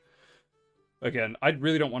Kearney. Again, I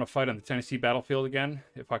really don't want to fight on the Tennessee battlefield again,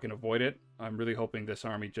 if I can avoid it. I'm really hoping this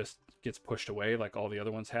army just gets pushed away like all the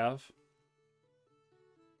other ones have.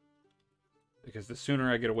 Because the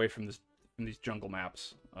sooner I get away from these jungle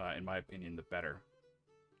maps, in my opinion, the better.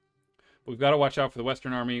 But we've got to watch out for the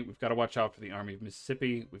Western Army. We've got to watch out for the Army of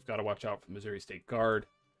Mississippi. We've got to watch out for the Missouri State Guard.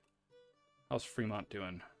 How's Fremont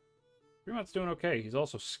doing? Fremont's doing okay. He's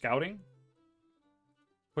also scouting.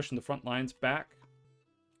 Pushing the front lines back.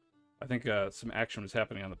 I think some action was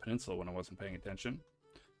happening on the peninsula when I wasn't paying attention.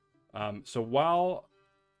 So while...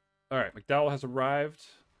 Alright, McDowell has arrived.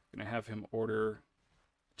 I'm going to have him order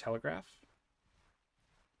telegraph.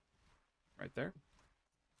 Right there.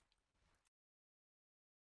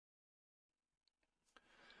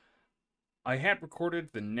 I had recorded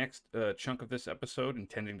the next chunk of this episode,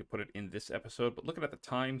 intending to put it in this episode, but looking at the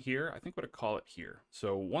time here, I think I'm going to call it here.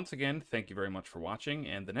 So once again, thank you very much for watching,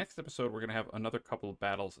 and the next episode we're going to have another couple of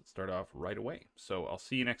battles that start off right away. So I'll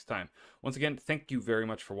see you next time. Once again, thank you very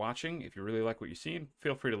much for watching. If you really like what you've seen,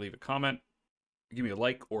 feel free to leave a comment, give me a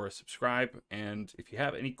like or a subscribe, and if you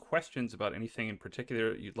have any questions about anything in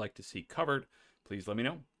particular you'd like to see covered, please let me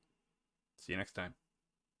know. See you next time.